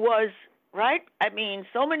 who was, right? I mean,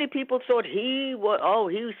 so many people thought he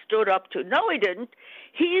stood up to. No, he didn't.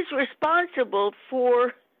 He's responsible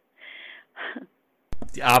for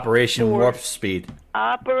the Operation Warp Speed.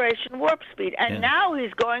 Operation Warp Speed. And now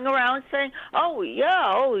he's going around saying,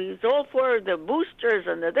 he's all for the boosters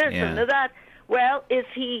and the this and the that. Well, is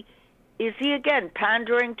he again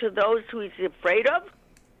pandering to those who he's afraid of?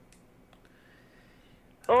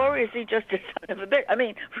 Or is he just a son of a bitch? I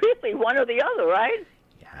mean, really, one or the other, right?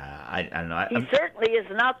 Yeah, I don't know. He certainly is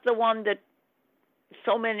not the one that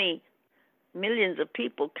so many millions of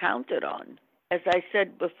people counted on. As I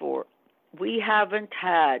said before, we haven't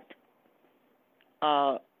had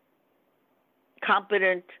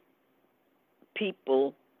competent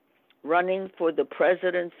people running for the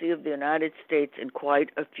presidency of the United States in quite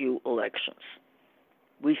a few elections.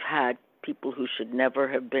 We've had people who should never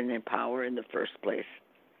have been in power in the first place.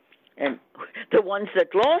 And the ones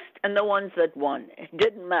that lost and the ones that won. It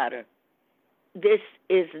didn't matter. This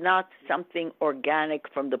is not something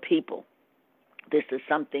organic from the people. This is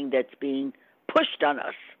something that's being pushed on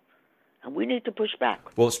us. And we need to push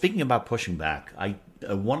back. Well, speaking about pushing back, I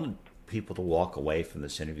wanted people to walk away from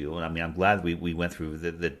this interview. And I mean, I'm glad we went through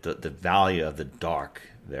the value of the dark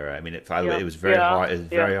there. I mean, it was very hard. It's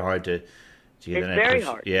very hard to get. It's very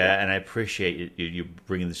hard. Yeah, and I appreciate you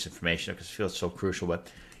bringing this information up because I feel it's so crucial.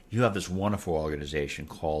 But you have this wonderful organization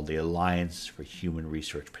called the Alliance for Human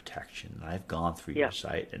Research Protection. I've gone through your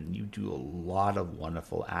site, and you do a lot of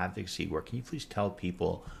wonderful advocacy work. Can you please tell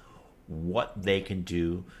people what they can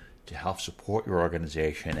do to help support your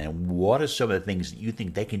organization, and what are some of the things that you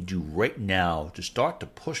think they can do right now to start to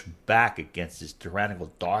push back against this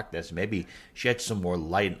tyrannical darkness, maybe shed some more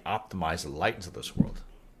light and optimize the light into this world?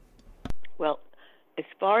 Well, as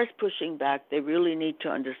far as pushing back, they really need to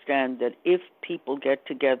understand that if people get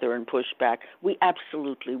together and push back, we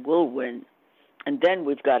absolutely will win. And then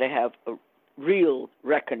we've got to have a real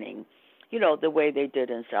reckoning, the way they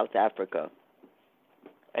did in South Africa.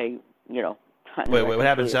 Wait, what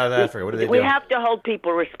happened in South Africa? What did they do? We have to hold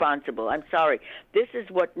people responsible. I'm sorry. This is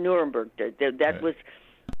what Nuremberg did. That was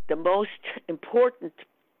the most important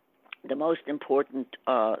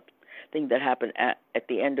thing that happened at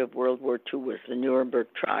the end of World War II was the Nuremberg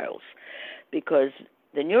trials, because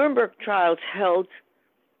the Nuremberg trials held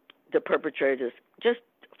the perpetrators.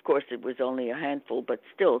 Of course, it was only a handful, but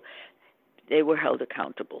still, they were held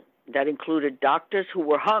accountable. That included doctors who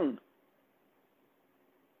were hung.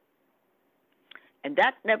 And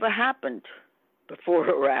that never happened before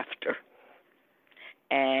or after.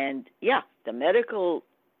 And, the medical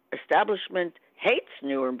establishment hates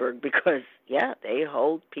Nuremberg because, they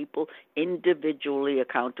hold people individually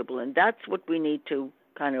accountable. And that's what we need to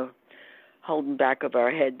kind of hold in the back of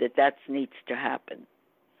our head, that needs to happen.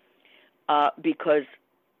 Because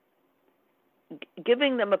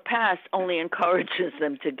giving them a pass only encourages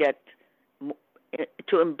them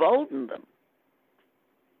to embolden them.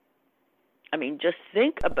 I mean, just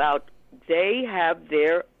think about, they have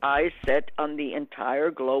their eyes set on the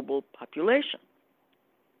entire global population.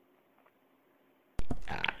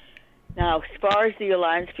 Now, as far as the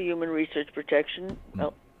Alliance for Human Research Protection,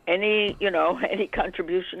 well, any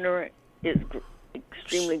contribution is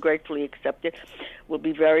extremely gratefully accepted, will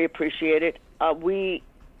be very appreciated. I'm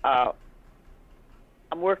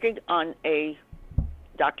working on a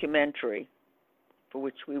documentary for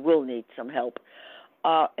which we will need some help.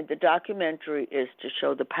 The documentary is to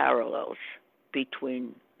show the parallels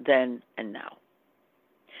between then and now.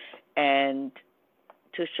 And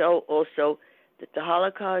to show also that the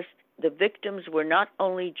Holocaust, the victims were not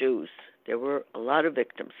only Jews, there were a lot of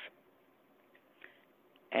victims.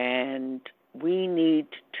 And we need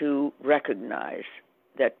to recognize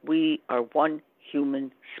that we are one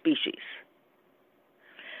human species.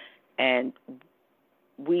 And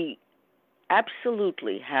we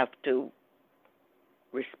absolutely have to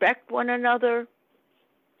respect one another,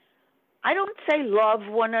 I don't say love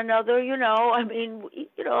one another, I mean,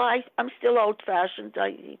 I'm still old-fashioned.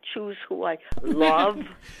 I choose who I love.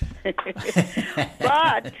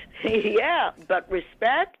 But, but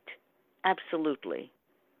respect, absolutely.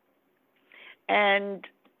 And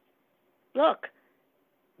look,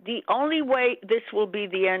 the only way this will be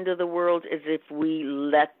the end of the world is if we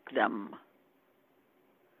let them.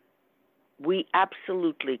 We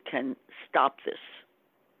absolutely can stop this.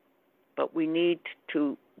 But we need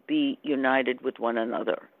to be united with one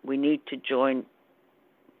another. We need to join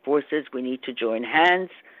forces. We need to join hands.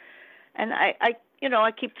 And I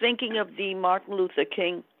keep thinking of the Martin Luther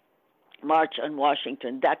King March on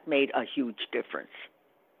Washington. That made a huge difference.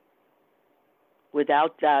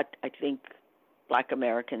 Without that, I think Black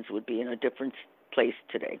Americans would be in a different place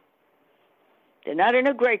today. They're not in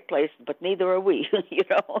a great place, but neither are we.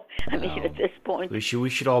 I mean, at this point, we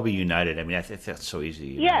should all be united. I mean, I think that's so easy.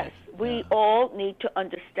 Yes, we all need to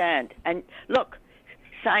understand. And look,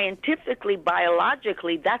 scientifically,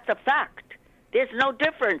 biologically, that's a fact. There's no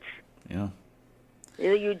difference. Yeah. The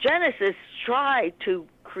eugenicists try to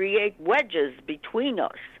create wedges between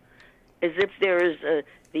us, as if there is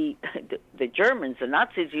the Germans, the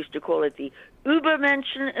Nazis used to call it the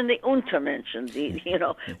Übermenschen and the Untermenschen,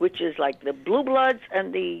 which is like the blue bloods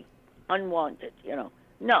and the unwanted,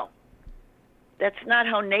 No. That's not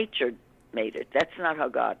how nature made it. That's not how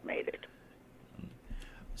God made it.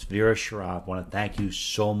 It's Vera Sharav. I want to thank you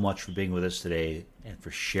so much for being with us today and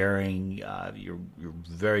for sharing your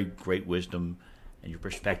very great wisdom and your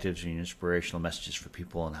perspectives and your inspirational messages for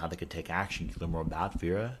people and how they can take action. You can learn more about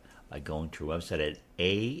Vera by going to her website at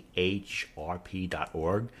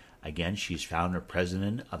ahrp.org. Again, she's founder and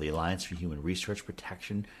president of the Alliance for Human Research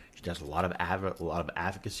Protection. She does a lot of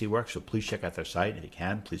advocacy work, so please check out their site. If you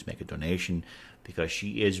can, please make a donation, because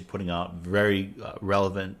she is putting out very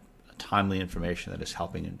relevant, timely information that is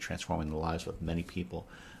helping and transforming the lives of many people.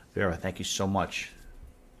 Vera, thank you so much.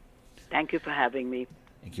 Thank you for having me.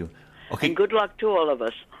 Thank you. Okay. And good luck to all of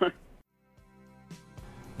us.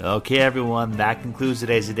 Okay, everyone, that concludes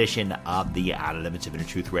today's edition of the Outer Limits of Inner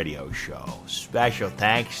Truth Radio Show. Special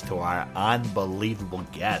thanks to our unbelievable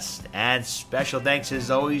guests, and special thanks, as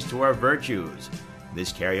always, to our virtues,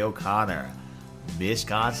 Miss Carrie O'Connor, Miss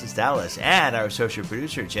Constance Dallas, and our associate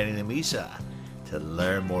producer, Jenny Lamisa. To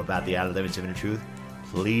learn more about the Outer Limits of Inner Truth,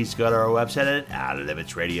 please go to our website at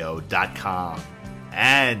outerlimitsradio.com.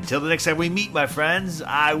 And till the next time we meet, my friends,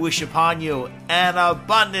 I wish upon you an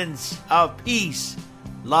abundance of peace,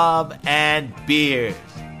 love, and beers.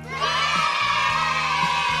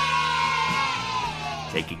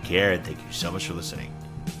 Take good care, and thank you so much for listening.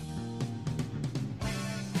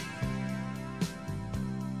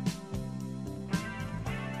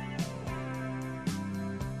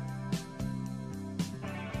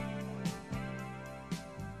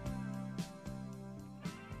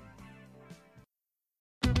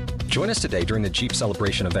 Join us today during the Jeep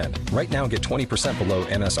Celebration event. Right now, get 20% below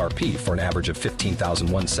MSRP for an average of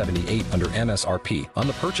 $15,178 under MSRP on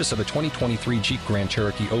the purchase of a 2023 Jeep Grand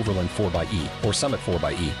Cherokee Overland 4xE or Summit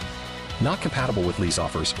 4xE. Not compatible with lease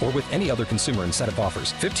offers or with any other consumer incentive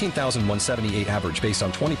offers. $15,178 average based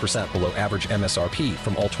on 20% below average MSRP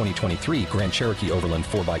from all 2023 Grand Cherokee Overland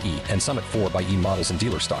 4xE and Summit 4xE models in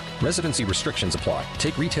dealer stock. Residency restrictions apply.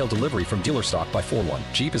 Take retail delivery from dealer stock by 4/1.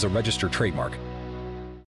 Jeep is a registered trademark.